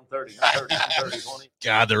right.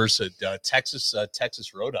 God, there's a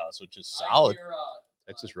Texas Roadhouse, which is solid.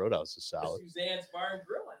 Texas Roadhouse is solid. Suzanne's Bar and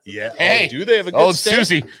Grill. Yeah. Hey, do they have a good steak?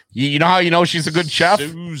 Susie. You know how you know she's a good chef?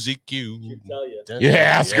 Susie Q. Yeah,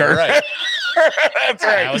 ask her. Right. That's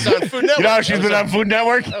right. I was on Food Network. You know how she's been on Food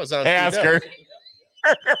Network? I was on ask her.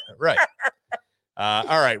 Right.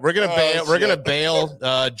 All right. We're gonna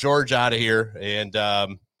bail George out of here. And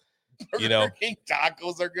Burger King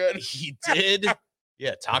tacos are good. He did.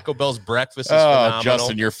 Yeah, Taco Bell's breakfast is phenomenal.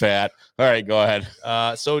 Justin, you're fat. All right, go ahead.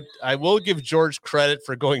 So I will give George credit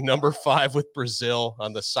for going number 5 with Brazil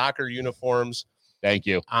on the soccer uniforms. Thank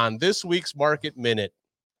you. On this week's Market Minute,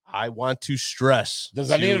 I want to stress. Does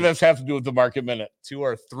any of this have to do with the Market Minute? To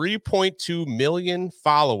our 3.2 million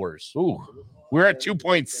followers. Ooh, we're at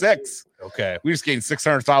 2.6. Okay. We just gained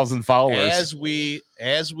 600,000 followers.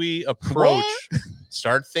 As we approach,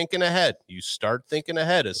 start thinking ahead. You start thinking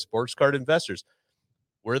ahead as sports card investors.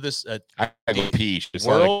 We're this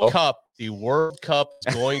World Cup. The World Cup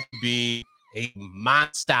is going to be a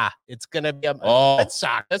monster. It's going to be a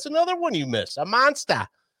monster. That's another one you missed. A monster.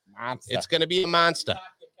 It's going to be a monster.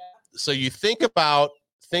 So you think about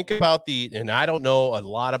and I don't know a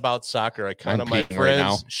lot about soccer. I kind of my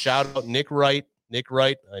friends. Right, shout out Nick Wright. Nick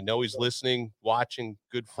Wright. I know he's listening, watching.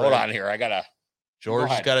 Good friend. Hold on here. George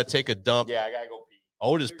has got to take a dump. Yeah, I gotta go pee.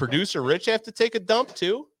 Oh, does producer Rich have to take a dump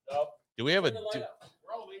too? Nope. Do we have a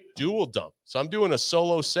dual dump? So I'm doing a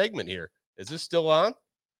solo segment here. Is this still on?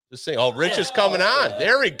 This thing. Oh, Rich is coming on.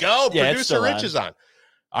 There we go. Yeah, producer Rich is on.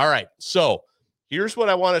 All right. So here's what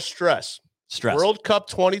I want to stress. World Cup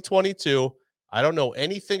 2022. I don't know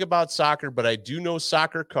anything about soccer, but I do know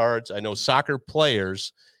soccer cards. I know soccer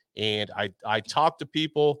players, and I talk to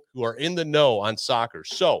people who are in the know on soccer.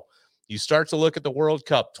 So you start to look at the World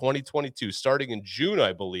Cup 2022, starting in June,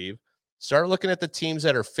 I believe. Start looking at the teams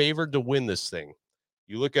that are favored to win this thing.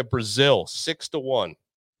 You look at Brazil, 6-1.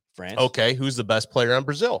 France. Okay, who's the best player on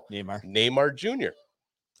Brazil? Neymar Jr.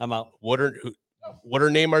 I'm out. What are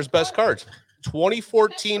Neymar's best cards?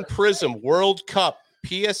 2014 Prism World Cup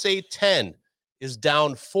PSA 10 is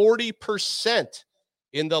down 40%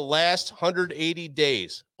 in the last 180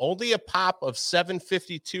 days. Only a pop of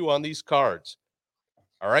 752 on these cards.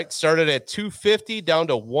 All right, started at 250 down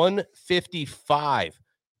to 155.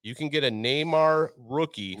 You can get a Neymar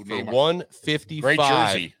rookie for Neymar. 155. Great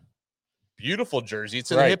jersey. Beautiful jersey.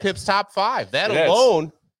 It's in the Hip Hip's top 5. That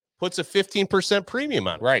alone puts a 15% premium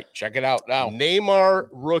on it. Right. Check it out now. Neymar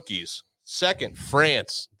rookies. Second,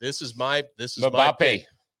 France. This is my pick.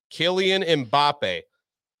 Kylian Mbappe.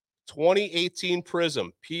 2018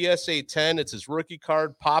 Prism. PSA 10. It's his rookie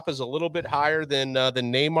card. Pop is a little bit higher than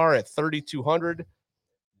Neymar at 3,200.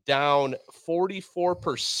 Down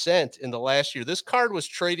 44% in the last year. This card was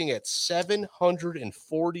trading at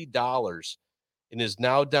 $740 and is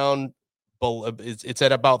now down. It's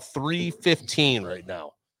at about $315 right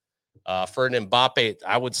now. For an Mbappe,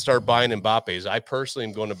 I would start buying Mbappes. I personally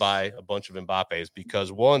am going to buy a bunch of Mbappes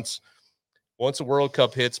because once a World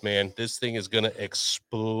Cup hits, man, this thing is going to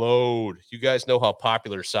explode. You guys know how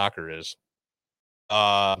popular soccer is.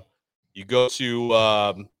 You go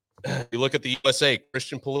to you look at the USA,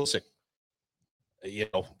 Christian Pulisic.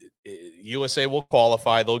 USA will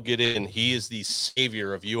qualify. They'll get in. He is the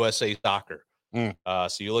savior of USA soccer.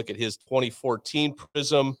 So you look at his 2014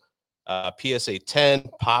 Prism, PSA 10,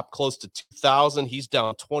 pop close to 2,000. He's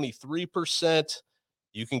down 23%.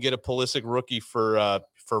 You can get a Pulisic rookie for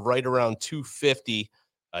right around 250.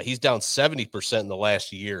 He's down 70% in the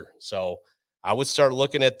last year. So I would start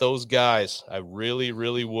looking at those guys. I really,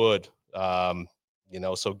 really would.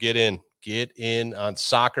 So get in on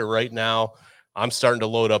soccer right now. I'm starting to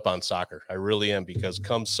load up on soccer. I really am, because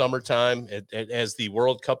come summertime, as the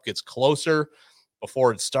World Cup gets closer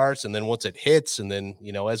before it starts, and then once it hits, and then,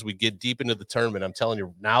 as we get deep into the tournament, I'm telling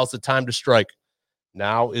you, now's the time to strike.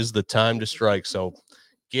 Now is the time to strike. So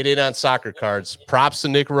get in on soccer cards. Props to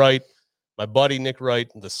Nick Wright, my buddy Nick Wright,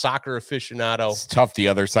 the soccer aficionado. It's tough the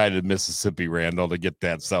other side of Mississippi, Randall, to get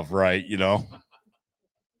that stuff right,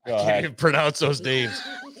 I can't even pronounce those names.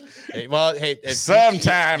 Hey,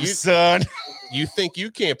 sometimes, son. You think you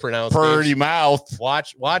can't pronounce Purdy names? mouth.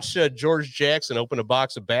 Watch George Jackson open a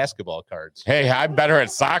box of basketball cards. Hey, I'm better at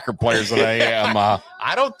soccer players than I am.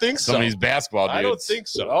 I don't think so. Some of these basketball dudes. I don't think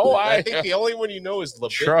so. Oh, I think the only one you know is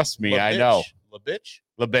LeBitch. Trust me, I know. LeBitch.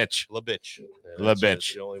 That's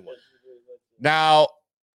the only one. Now,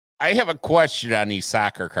 I have a question on these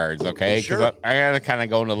soccer cards, okay? Because Sure. I gotta kind of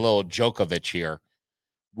go into a little Djokovic here.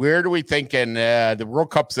 Where do we think the World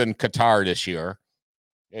Cup's in Qatar this year?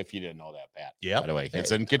 If you didn't know that, Pat. Yeah. By the way,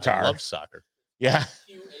 it's in Qatar. I love soccer. Yeah.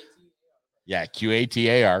 Yeah,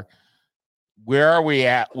 QATAR. Where are we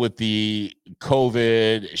at with the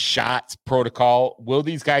COVID shots protocol? Will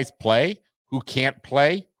these guys play? Who can't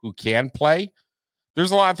play? Who can play?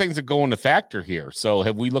 There's a lot of things that go into factor here. So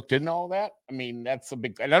have we looked into all that? I mean, that's a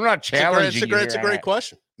big, and I'm not challenging you. It's a great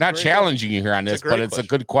question. Not challenging you here on this, but it's a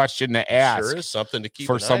good question to ask. Sure is something to keep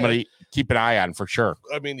for somebody keep an eye on for sure.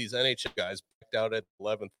 I mean, these NHL guys backed out at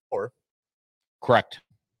 11th floor. Correct.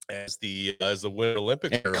 As the Winter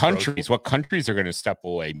Olympics. And countries, what countries are going to step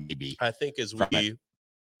away? Maybe I think as we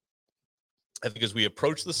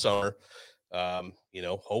approach the summer,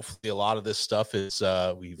 hopefully a lot of this stuff is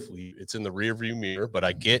it's in the rear view mirror. But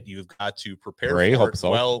I get you've got to prepare for it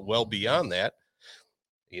well beyond that.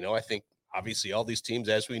 I think obviously all these teams,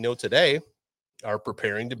 as we know today, are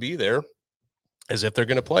preparing to be there as if they're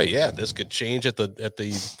going to play. Yeah, this could change at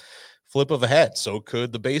the flip of a hat. So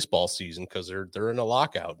could the baseball season, because they're in a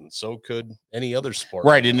lockout, and so could any other sport.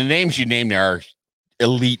 Right, and the names you named are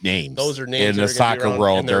elite names. Those are names in the soccer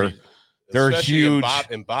world. They're huge.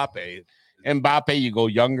 Mbappe, you go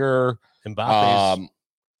younger. Mbappe.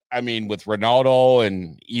 With Ronaldo,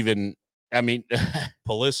 and even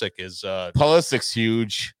Pulisic's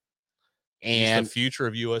huge. And he's the future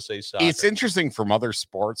of USA soccer. It's interesting from other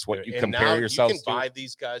sports what you compare yourselves to. You can buy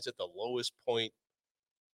these guys at the lowest point.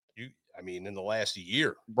 In the last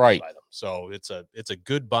year, right? So it's a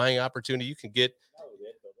good buying opportunity. You can get. Those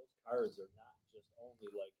cards are not just only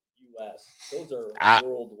like U.S. Those are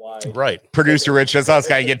worldwide. Right, producer Rich. That's what I was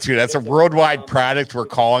going to get to. That's a worldwide product we're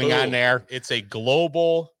calling on there. It's a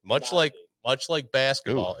global, much like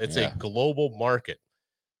basketball. It's a global market.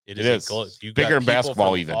 It is bigger than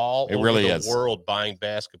basketball, even. It really is. World buying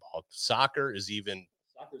basketball. Soccer's huge.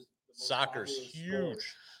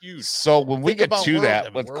 So when we get to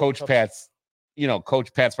that with Coach Pat's,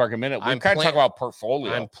 Coach Pat's Park a minute, we're kind of talking about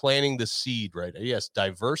portfolio. I'm planting the seed, right? Yes,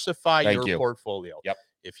 diversify your portfolio. Yep.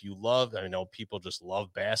 If you love, I know people just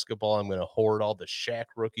love basketball. I'm going to hoard all the Shaq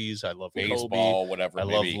rookies. I love baseball, Kobe. Whatever. I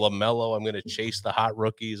love LaMelo. I'm going to chase the hot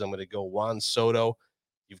rookies. I'm going to go Juan Soto.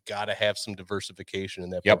 You've got to have some diversification in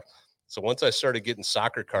that. Yep. So once I started getting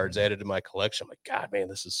soccer cards added to my collection, I'm like, God, man,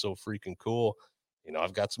 this is so freaking cool. You know,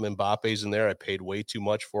 I've got some Mbappes in there. I paid way too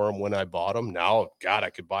much for them when I bought them. Now, God,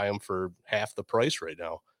 I could buy them for half the price right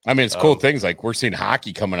now. I mean, it's cool things like we're seeing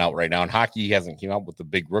hockey coming out right now, and hockey hasn't came out with the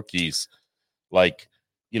big rookies. Like,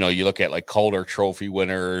 you know, you look at like Calder Trophy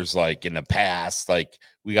winners, like in the past, like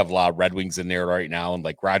we have a lot of Red Wings in there right now. And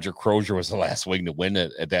like Roger Crozier was the last wing to win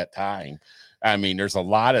it at that time. I mean, there's a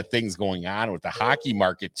lot of things going on with the hockey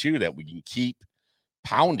market too that we can keep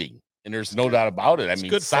pounding. And there's no doubt about it. I mean,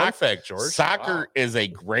 good fact, George. Soccer is a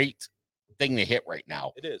great thing to hit right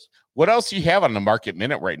now. It is. What else do you have on the market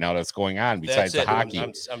minute right now that's going on besides the hockey?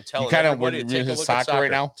 I'm telling you kind of everybody, take a look soccer at soccer right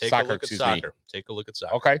now. Take a look at soccer. Take a look at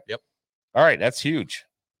soccer. Okay. Yep. All right, that's huge.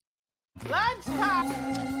 Lunchtime.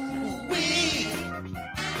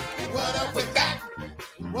 What up with that?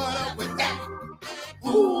 What up with that?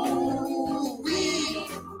 Ooh, wee.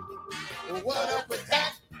 What up with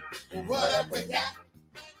that? What up with that?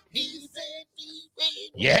 He said,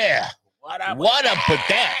 yeah. What up with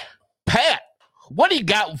that? Pat, what do you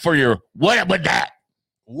got for your what up with that?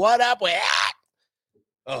 What up with that?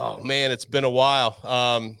 Oh man, it's been a while.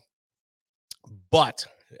 But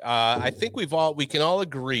I think we can all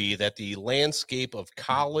agree that the landscape of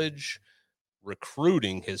college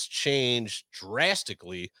recruiting has changed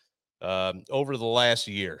drastically over the last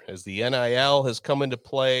year. As the NIL has come into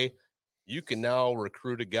play, you can now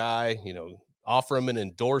recruit a guy, you know, offer him an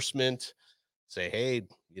endorsement, say, hey,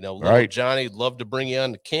 you know, little Johnny, love to bring you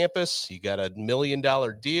on the campus. You got $1 million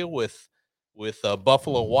deal with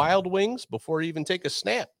Buffalo Wild Wings before you even take a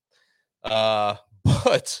snap.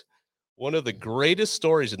 But one of the greatest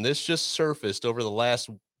stories, and this just surfaced over the last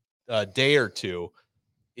day or two,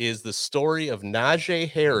 is the story of Najee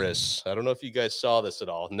Harris. I don't know if you guys saw this at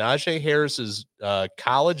all. Najee Harris's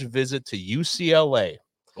college visit to UCLA.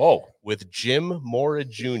 Oh, with Jim Mora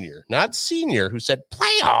Jr., not senior, who said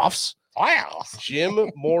playoffs. Jim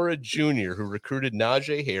Mora Jr., who recruited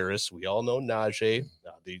Najee Harris. We all know Najee,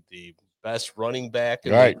 the best running back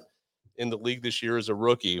in the league this year as a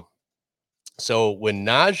rookie. So when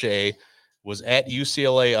Najee was at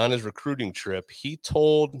UCLA on his recruiting trip, he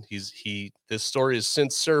told this story has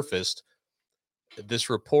since surfaced. This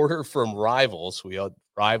reporter from Rivals,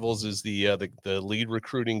 Rivals is the lead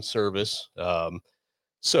recruiting service.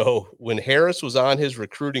 So when Harris was on his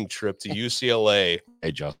recruiting trip to UCLA,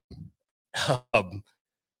 hey Joe,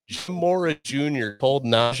 Jim Mora Jr. told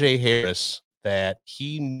Najee Harris that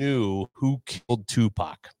he knew who killed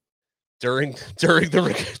Tupac during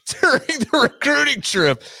the recruiting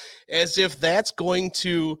trip, as if that's going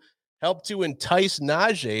to help to entice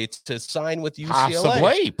Najee to sign with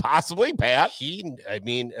UCLA. Possibly, Pat.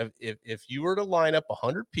 If you were to line up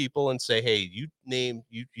 100 people and say, hey, you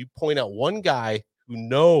point out one guy who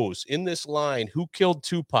knows in this line who killed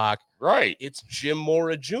Tupac, right? It's Jim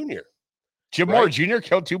Mora Jr. Jim Mora Jr.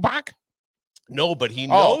 killed Tupac? No, but he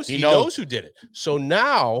knows he knows who did it. So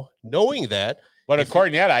now, knowing that, but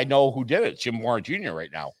according to that, I know who did it. Jim Mora Jr.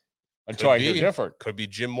 right now. Until I hear different. Could be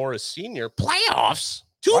Jim Mora Sr. Playoffs.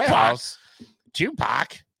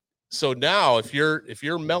 Tupac. So now, if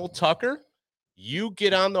you're Mel Tucker, you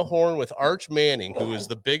get on the horn with Arch Manning, who is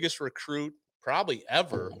the biggest recruit probably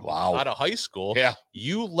ever out of high school. Yeah.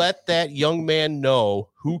 You let that young man know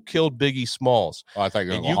who killed Biggie Smalls. Oh, I thought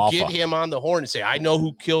you were going to get him on the horn and say, I know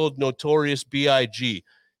who killed Notorious B.I.G.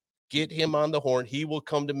 Get him on the horn. He will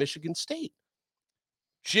come to Michigan State.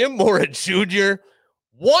 Jim Mora Jr.,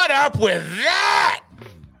 what up with that?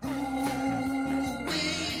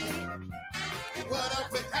 What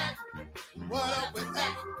up with that? What up with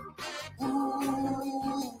that?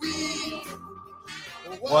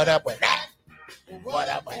 What up with that? What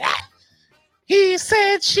up with that? He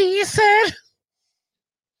said, she said.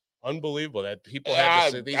 Unbelievable that people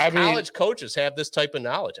have this. These college coaches have this type of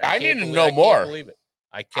knowledge. I need to know more. I can't believe it.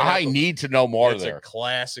 I need to know more there. It's a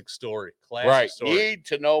classic story. Need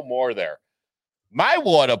to know more there. My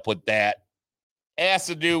what up with that has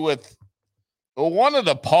to do with one of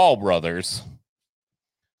the Paul brothers,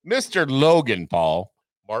 Mr. Logan Paul.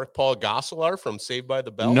 Mark Paul Gosselaar from Saved by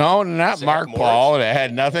the Bell? No, not Zach Mark Morris. Paul. It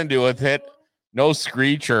had nothing to do with it. No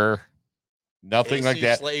Screecher. Nothing like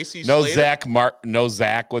that. No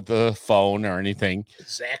Zach with the phone or anything.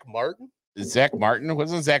 Zach Martin? Zach Martin?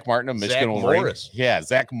 Wasn't Zach Martin of Michigan? Zach Morris. Yeah,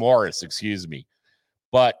 Zach Morris, excuse me.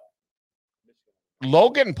 But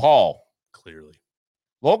Logan Paul. Clearly.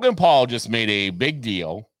 Logan Paul just made a big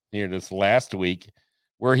deal here this last week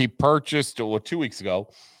where he purchased, 2 weeks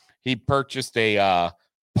ago, he purchased a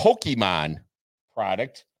Pokemon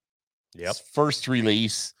product. Yep. First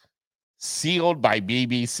release, sealed by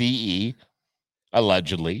BBCE,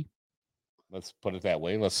 allegedly. Let's put it that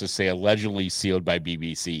way. Let's just say allegedly sealed by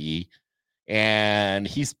BBCE. and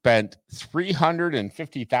he spent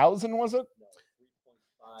 $350,000. Was it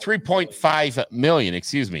 3.5 million?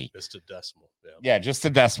 Excuse me. Just a decimal. Yeah, just a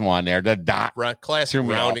decimal on there. The dot. Classic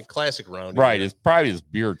rounding. Right. It's probably his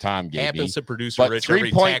beer Tom gave happens me. to produce But Rich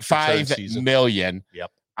 3.5 million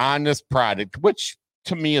on this product, which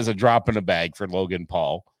to me is a drop in the bag for Logan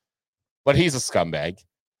Paul. But he's a scumbag.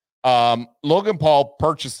 Logan Paul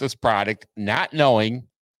purchased this product not knowing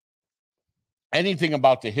anything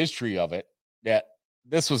about the history of it, that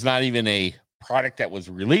this was not even a product that was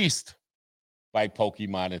released by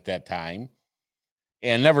Pokemon at that time,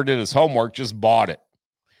 and never did his homework, just bought it.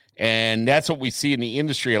 And that's what we see in the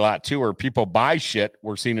industry a lot too, where people buy shit.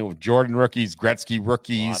 We're seeing it with Jordan rookies, Gretzky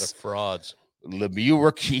rookies, a lot of frauds, Lemieux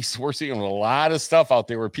rookies. We're seeing a lot of stuff out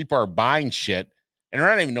there where people are buying shit and they're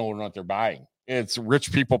not even knowing what they're buying. It's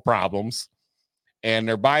rich people problems, and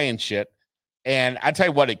they're buying shit. And I tell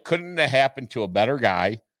you what, it couldn't have happened to a better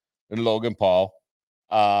guy than Logan Paul.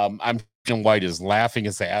 I'm Jim White is laughing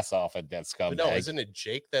his ass off at that scumbag. No, isn't it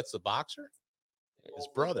Jake that's the boxer? His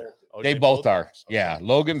brother. Oh, they both are. Okay. Yeah.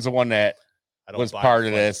 Logan's the one that was part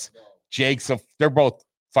of this. Jake's they're both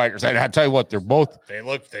fighters. And I tell you what, they look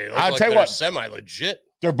I'll tell you what, semi-legit.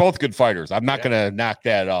 They're both good fighters. I'm not gonna knock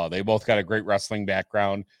that at all. They both got a great wrestling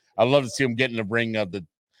background. I'd love to see them get in the ring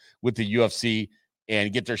with the UFC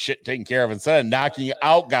and get their shit taken care of instead of knocking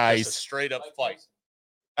out guys. Just a straight up fight.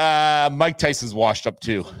 Mike Tyson's washed up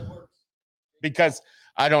too, because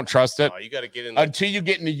I don't trust it. Oh, you got to get in until you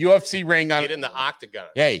get in the UFC ring. Get in the octagon.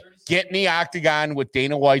 Hey, get in the octagon with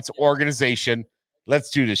Dana White's organization.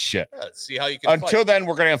 Let's do this shit. Yeah, let's see how you can. Until then,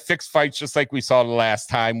 we're gonna have fixed fights just like we saw the last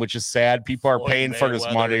time, which is sad. People are paying for this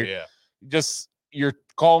money. Yeah. Just you're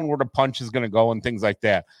calling where the punch is gonna go and things like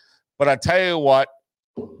that. But I tell you what,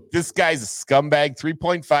 this guy's a scumbag.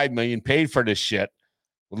 3.5 million paid for this shit.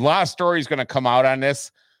 A lot of stories gonna come out on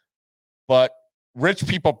this, but rich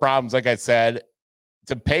people problems, like I said,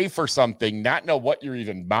 to pay for something, not know what you're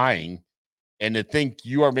even buying, and to think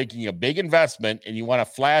you are making a big investment and you want to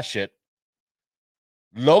flash it.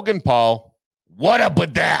 Logan Paul, what up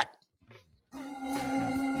with that?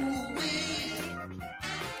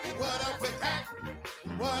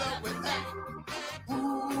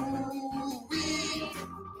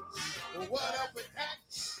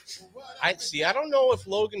 I don't know if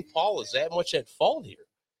Logan Paul is that much at fault here.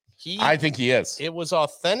 I think he is. It was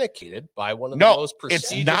authenticated by one of the most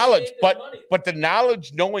prestigious. It's knowledge, but the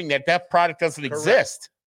knowledge knowing that product doesn't exist.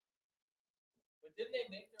 But didn't they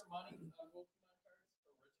make their money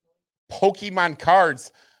on Pokemon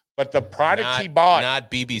cards, but the product he bought,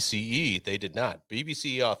 not BBCE. They did not.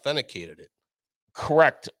 BBCE authenticated it.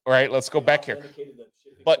 Correct. All right, let's go back here.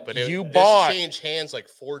 But you this bought changed hands like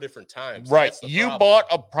 4 different times. Right. You bought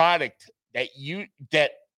a product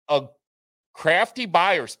that a crafty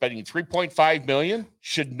buyer spending $3.5 million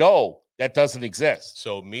should know that doesn't exist.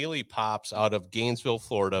 So Mealy Pops out of Gainesville,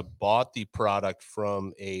 Florida, bought the product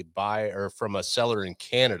from a buyer or from a seller in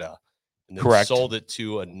Canada, and then sold it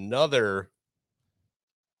to another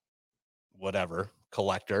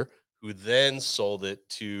collector, who then sold it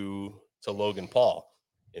to Logan Paul.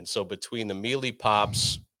 And so between the Mealy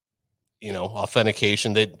Pops,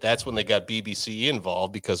 authentication, that's when they got BBCE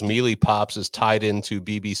involved, because Mealy Pops is tied into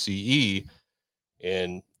BBCE,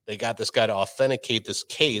 and they got this guy to authenticate this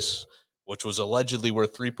case, which was allegedly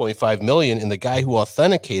worth $3.5 million. And the guy who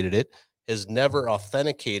authenticated it has never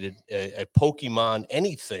authenticated a Pokemon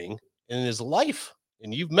anything in his life.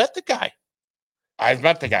 And you've met the guy. I've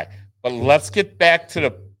met the guy. But let's get back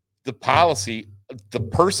to the policy. The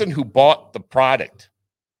person who bought the product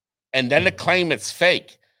and then to claim it's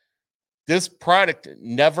fake. This product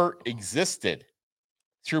never existed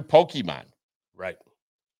through Pokemon. Right.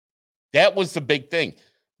 That was the big thing.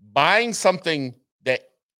 Buying something that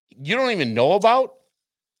you don't even know about.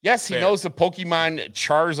 Yes, he knows the Pokemon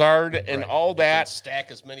Charizard and all that.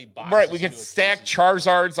 Stack as many boxes. Right, we can stack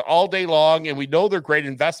Charizards all day long, and we know they're great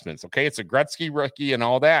investments. Okay, it's a Gretzky rookie and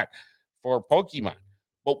all that for Pokemon.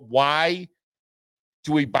 But why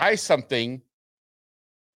do we buy something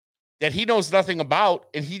that he knows nothing about,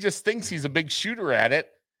 and he just thinks he's a big shooter at it?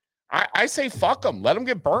 I say fuck him. Let him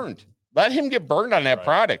get burned. Let him get burned on that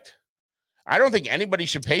product. I don't think anybody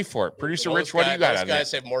should pay for it. Producer Rich, what do you got on that? Those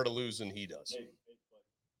guys have more to lose than he does.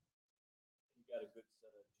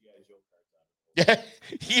 Yeah,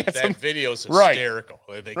 that video's hysterical.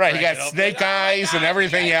 Right, he got snake eyes and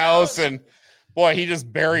everything else, and boy, he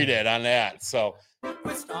just buried it on that. So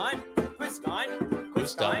quiz time.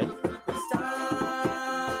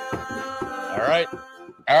 All right.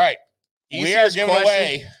 We are giving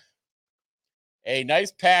away a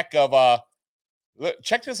nice pack of Look,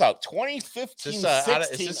 check this out. 2015, is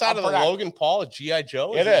this out of the Logan Paul G.I.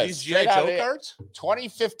 Joe? It is. These G.I. Joe cards?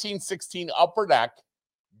 2015-16 Upper Deck.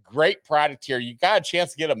 Great product here. You got a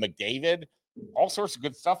chance to get a McDavid. All sorts of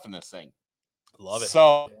good stuff in this thing. Love it.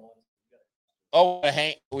 So,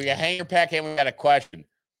 we got hanger pack and we got a question.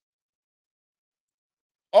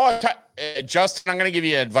 Justin, I'm going to give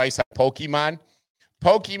you advice on Pokemon.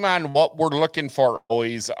 Pokemon, what we're looking for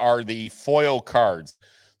always are the foil cards.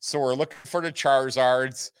 So we're looking for the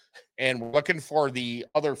Charizards, and we're looking for the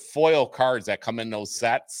other foil cards that come in those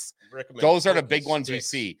sets. Those are the big ones we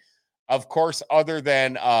see. Of course, other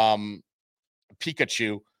than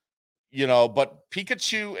Pikachu, but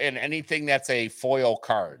Pikachu and anything that's a foil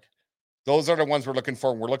card. Those are the ones we're looking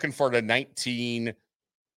for. We're looking for the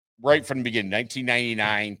right from the beginning,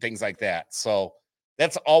 1999, things like that. So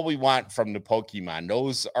that's all we want from the Pokemon.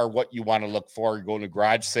 Those are what you want to look for. You go to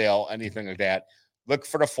garage sale, anything like that. Look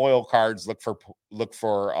for the foil cards. Look for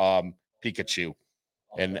Pikachu,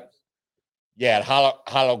 and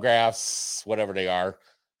holographs, whatever they are,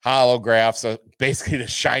 holographs. Basically, the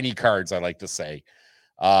shiny cards. I like to say.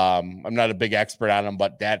 I'm not a big expert on them,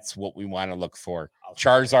 but that's what we want to look for.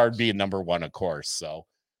 Charizard being number one, of course. So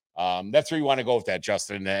that's where you want to go with that,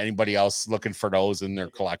 Justin. Anybody else looking for those in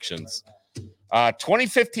their collections?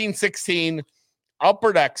 2015-16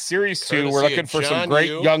 Upper Deck Series 2. We're looking for some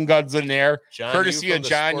great young guns in there. Courtesy of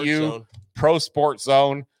John Yu, Pro Sports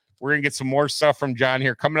Zone. We're going to get some more stuff from John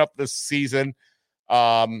here coming up this season.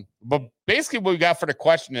 But basically what we got for the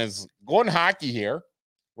question is going hockey here.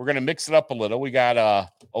 We're going to mix it up a little. We got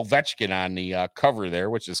Ovechkin on the cover there,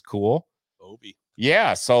 which is cool. Obi.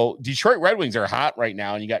 Yeah, so Detroit Red Wings are hot right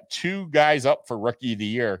now, and you got two guys up for Rookie of the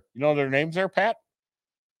Year. You know their names there, Pat?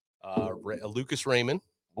 Lucas Raymond.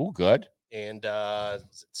 Oh, good. And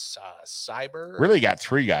Cyber. Really got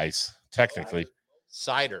three guys, technically.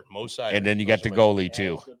 Mo Sider. And then you got the goalie,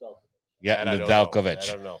 too. Yeah, and Nedeljkovic.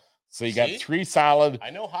 I don't know. So you got three solid.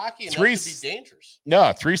 I know hockey enough to be dangerous.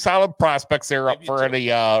 No, three solid prospects there up for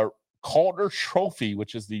the Calder Trophy,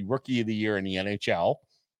 which is the Rookie of the Year in the NHL.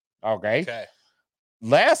 Okay.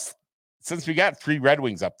 Since we got three Red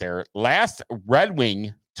Wings up there, last Red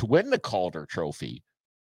Wing to win the Calder Trophy.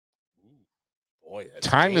 Boy,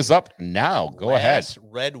 time is up now. Go ahead.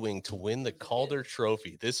 Red Wing to win the Calder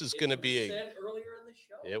Trophy. This is going to be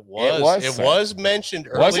It was mentioned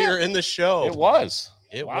earlier in the show. It was.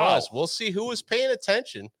 It was. We'll see who was paying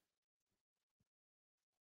attention.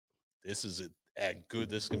 This is good.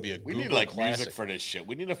 This is gonna be a. We need like classic. Music for this shit.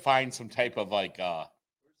 We need to find some type of like.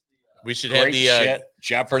 We should have the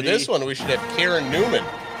Jeopardy. For this one. We should have Karen Newman.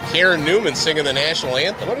 Karen Newman singing the national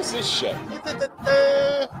anthem. What is this shit?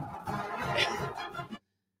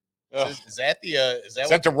 Is that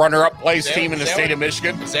the runner-up place team in the state of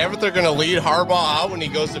Michigan? Is that what they're going to lead Harbaugh out when he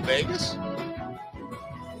goes to Vegas?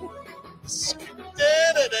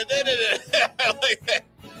 I like that.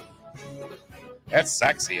 That's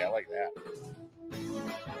sexy. I like that.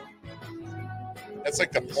 That's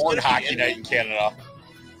like the porn hockey night in Canada.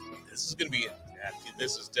 This is going to be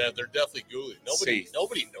This is dead. They're definitely Gooley.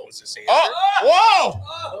 Nobody knows this answer.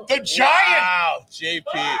 Whoa! The giant. Wow, JP.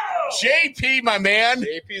 Wow. JP, my man.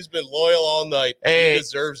 JP's been loyal all night. Hey, he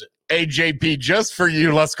deserves it. Hey, JP, just for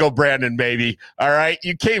you, let's go, Brandon, baby. All right.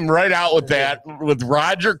 You came right out with that with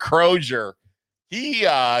Roger Crozier. He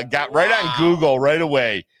got right on Google right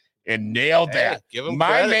away and nailed that. Give him my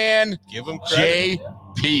credit. Man, give him credit.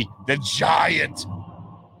 JP, the giant.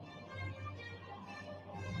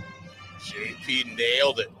 JP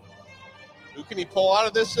nailed it. Who can he pull out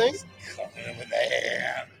of this thing? Coming in with the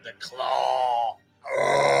hand, the claw.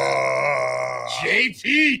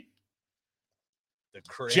 JP.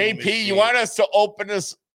 JP, machine. You want us to open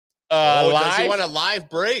this live? Does he want a live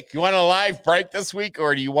break? You want a live break this week,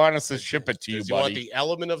 or do you want us to ship it to you, buddy? You want the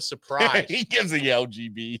element of surprise? He gives a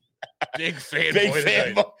LGB. Big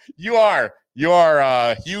fan. You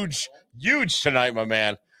are huge tonight, my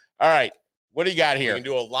man. All right. What do you got here? We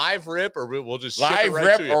can do a live rip, or we'll just live ship it right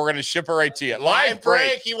rip, to you. or we're going to ship it right to you. Live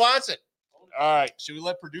break. He wants it. All right. Should we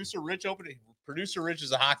let Producer Rich open it? Producer Rich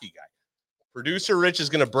is a hockey guy. Producer Rich is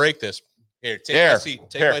going to break this. Here, take my seat.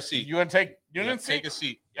 Take my seat. You want to take? You didn't take a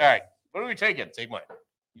seat. All right. What are we taking? Take mine.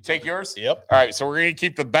 You take yours? Yep. All right. So we're going to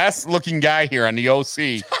keep the best looking guy here on the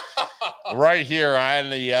OC right here on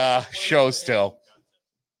the show still.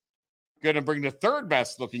 Going to bring the third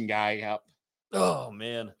best looking guy up. Oh,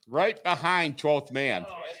 man. Right behind 12th man.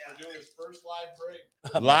 Oh, we're doing his first live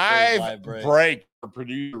break. Live break for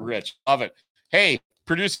Producer Rich. Love it. Hey,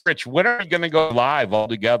 Producer Rich, when are you going to go live all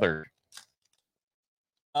together?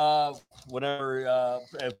 Whenever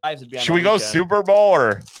it has to be on Should we go Super Bowl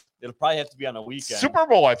or? It'll probably have to be on a weekend. Super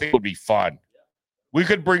Bowl, I think, would be fun. We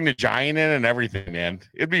could bring the Giant in and everything, man.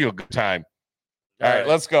 It'd be a good time. All right,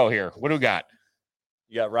 let's go here. What do we got?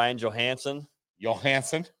 You got Ryan Johansson.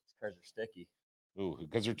 Johansson? These cards are sticky. Ooh,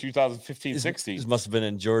 because they're 2015-16. This must have been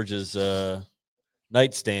in George's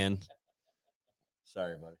nightstand.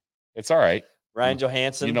 Sorry, buddy. It's all right. Ryan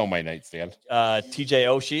Johansson. You know my nightstand. TJ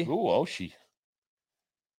Oshie. Ooh, Oshie.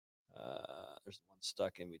 There's one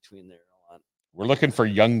stuck in between there. Hold on. We're looking for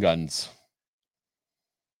young guns.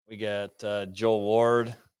 We got Joel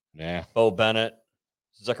Ward. Yeah. Bo Bennett.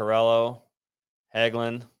 Zuccarello.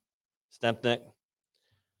 Hagelin. Stempnick.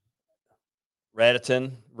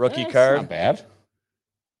 Raditon. Rookie card. Not bad.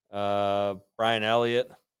 Brian Elliott.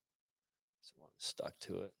 This one stuck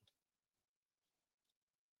to it.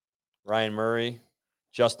 Ryan Murray.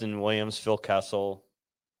 Justin Williams. Phil Kessel.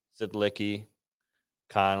 Sid Licky.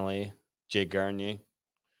 Connolly. Jake Garnier.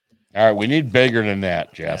 All right, we need bigger than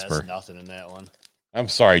that, Jasper. There's nothing in that one. I'm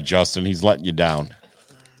sorry, Justin. He's letting you down.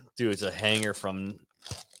 Dude, it's a hanger from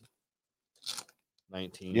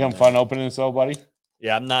 19. You having fun opening this, though, buddy?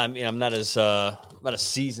 Yeah, I'm not as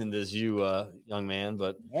seasoned as you, young man,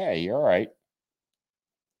 but yeah, you're all right.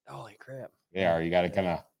 Holy crap! Yeah, you got to kind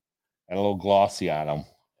of add a little glossy on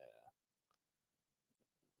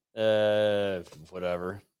them.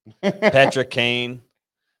 Whatever. Patrick Kane,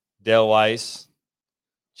 Dale Weiss,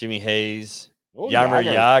 Jimmy Hayes, Jaromir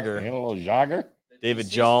Jagr, a little Jagr, David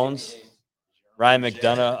Jones, Ryan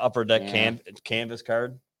McDonough, upper deck canvas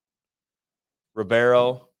card,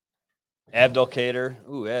 Ribeiro, Abdelkader.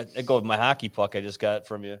 Ooh, that goes with my hockey puck I just got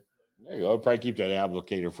from you. There you go. I'll probably keep that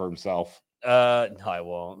Abdelkader for himself. No, I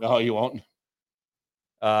won't. No, you won't.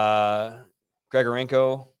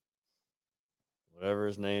 Gregorenko, whatever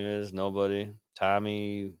his name is, nobody.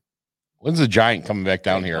 Tommy. When's the Giant coming back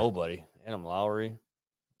down here? Nobody. Adam Lowry.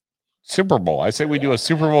 Super Bowl. I say we do a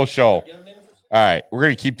Super Bowl show. All right, we're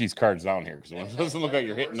gonna keep these cards down here because it doesn't look like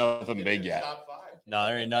you're hitting nothing big yet. No,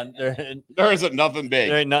 there ain't nothing. There isn't nothing big.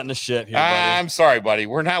 There ain't nothing to ship here, buddy. I'm sorry, buddy.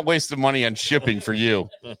 We're not wasting money on shipping for you.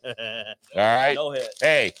 All right. No hit.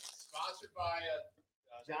 Hey. Sponsored by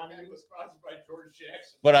Johnny. Was sponsored by George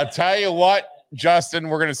Jackson. But I'll tell you what, Justin,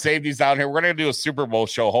 we're gonna save these down here. We're gonna do a Super Bowl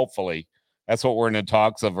show, hopefully. That's what we're in the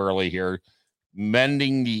talks of early here.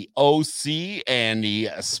 Mending the OC and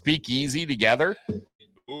the Speakeasy together.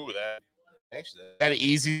 Ooh, that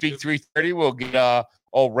Easy Speak 330. We'll get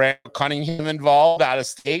old Randall Cunningham involved out of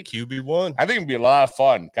state. QB1. I think it'd be a lot of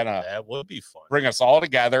fun. That would be fun. Bring us all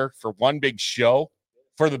together for one big show.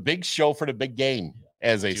 For the big show, for the big game,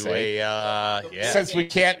 as they say. Since we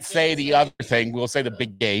can't say the other thing, we'll say the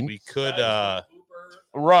big game. We could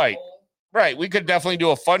Right. We could definitely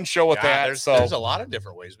do a fun show with that. There's a lot of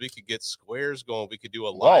different ways. We could get squares going. We could do a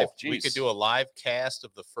live. We could do a live cast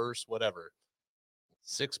of the first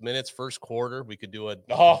 6 minutes, first quarter. We could do a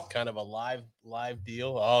kind of a live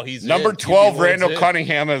deal. Oh, he's number 12. Randall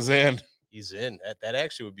Cunningham is in. He's in. That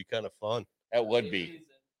actually would be kind of fun. That would be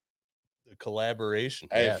the collaboration.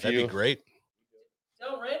 Yeah, that'd be great.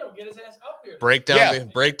 Tell Randall get his ass up here. Break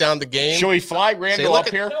down the game. Should we fly Randall up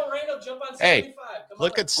here? Tell Randall jump on 75.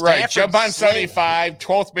 Look at Stafford. Right, jump on 75.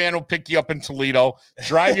 12th man will pick you up in Toledo,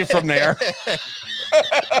 drive you from there.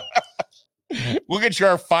 We'll get you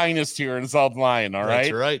our finest here in South Lyon, all right?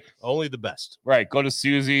 That's right. Only the best. Right. Go to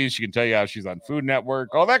Susie. She can tell you how she's on Food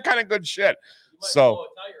Network, all that kind of good shit. So,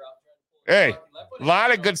 hey, a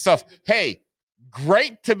lot of good stuff. Hey,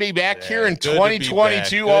 great to be back here in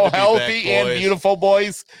 2022, all healthy and beautiful,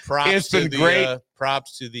 boys. It's been great.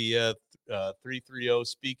 Props to the 330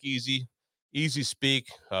 Speakeasy. Easy Speak,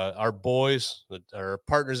 our boys, our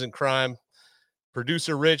partners in crime,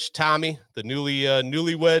 producer Rich, Tommy, the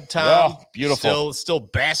newlywed Tom. Oh, beautiful. Still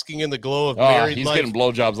basking in the glow of married he's life. Getting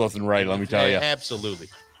blowjobs left and right, let me tell you. Absolutely.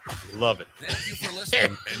 Love it. Thank you for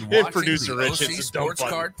listening and watching producer the Rich, OC Sports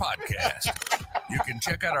Card Podcast. You can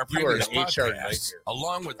check out our previous podcasts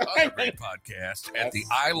along with other great podcasts at the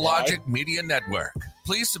iLogic Media Network.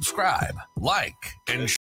 Please subscribe, like,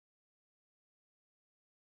 and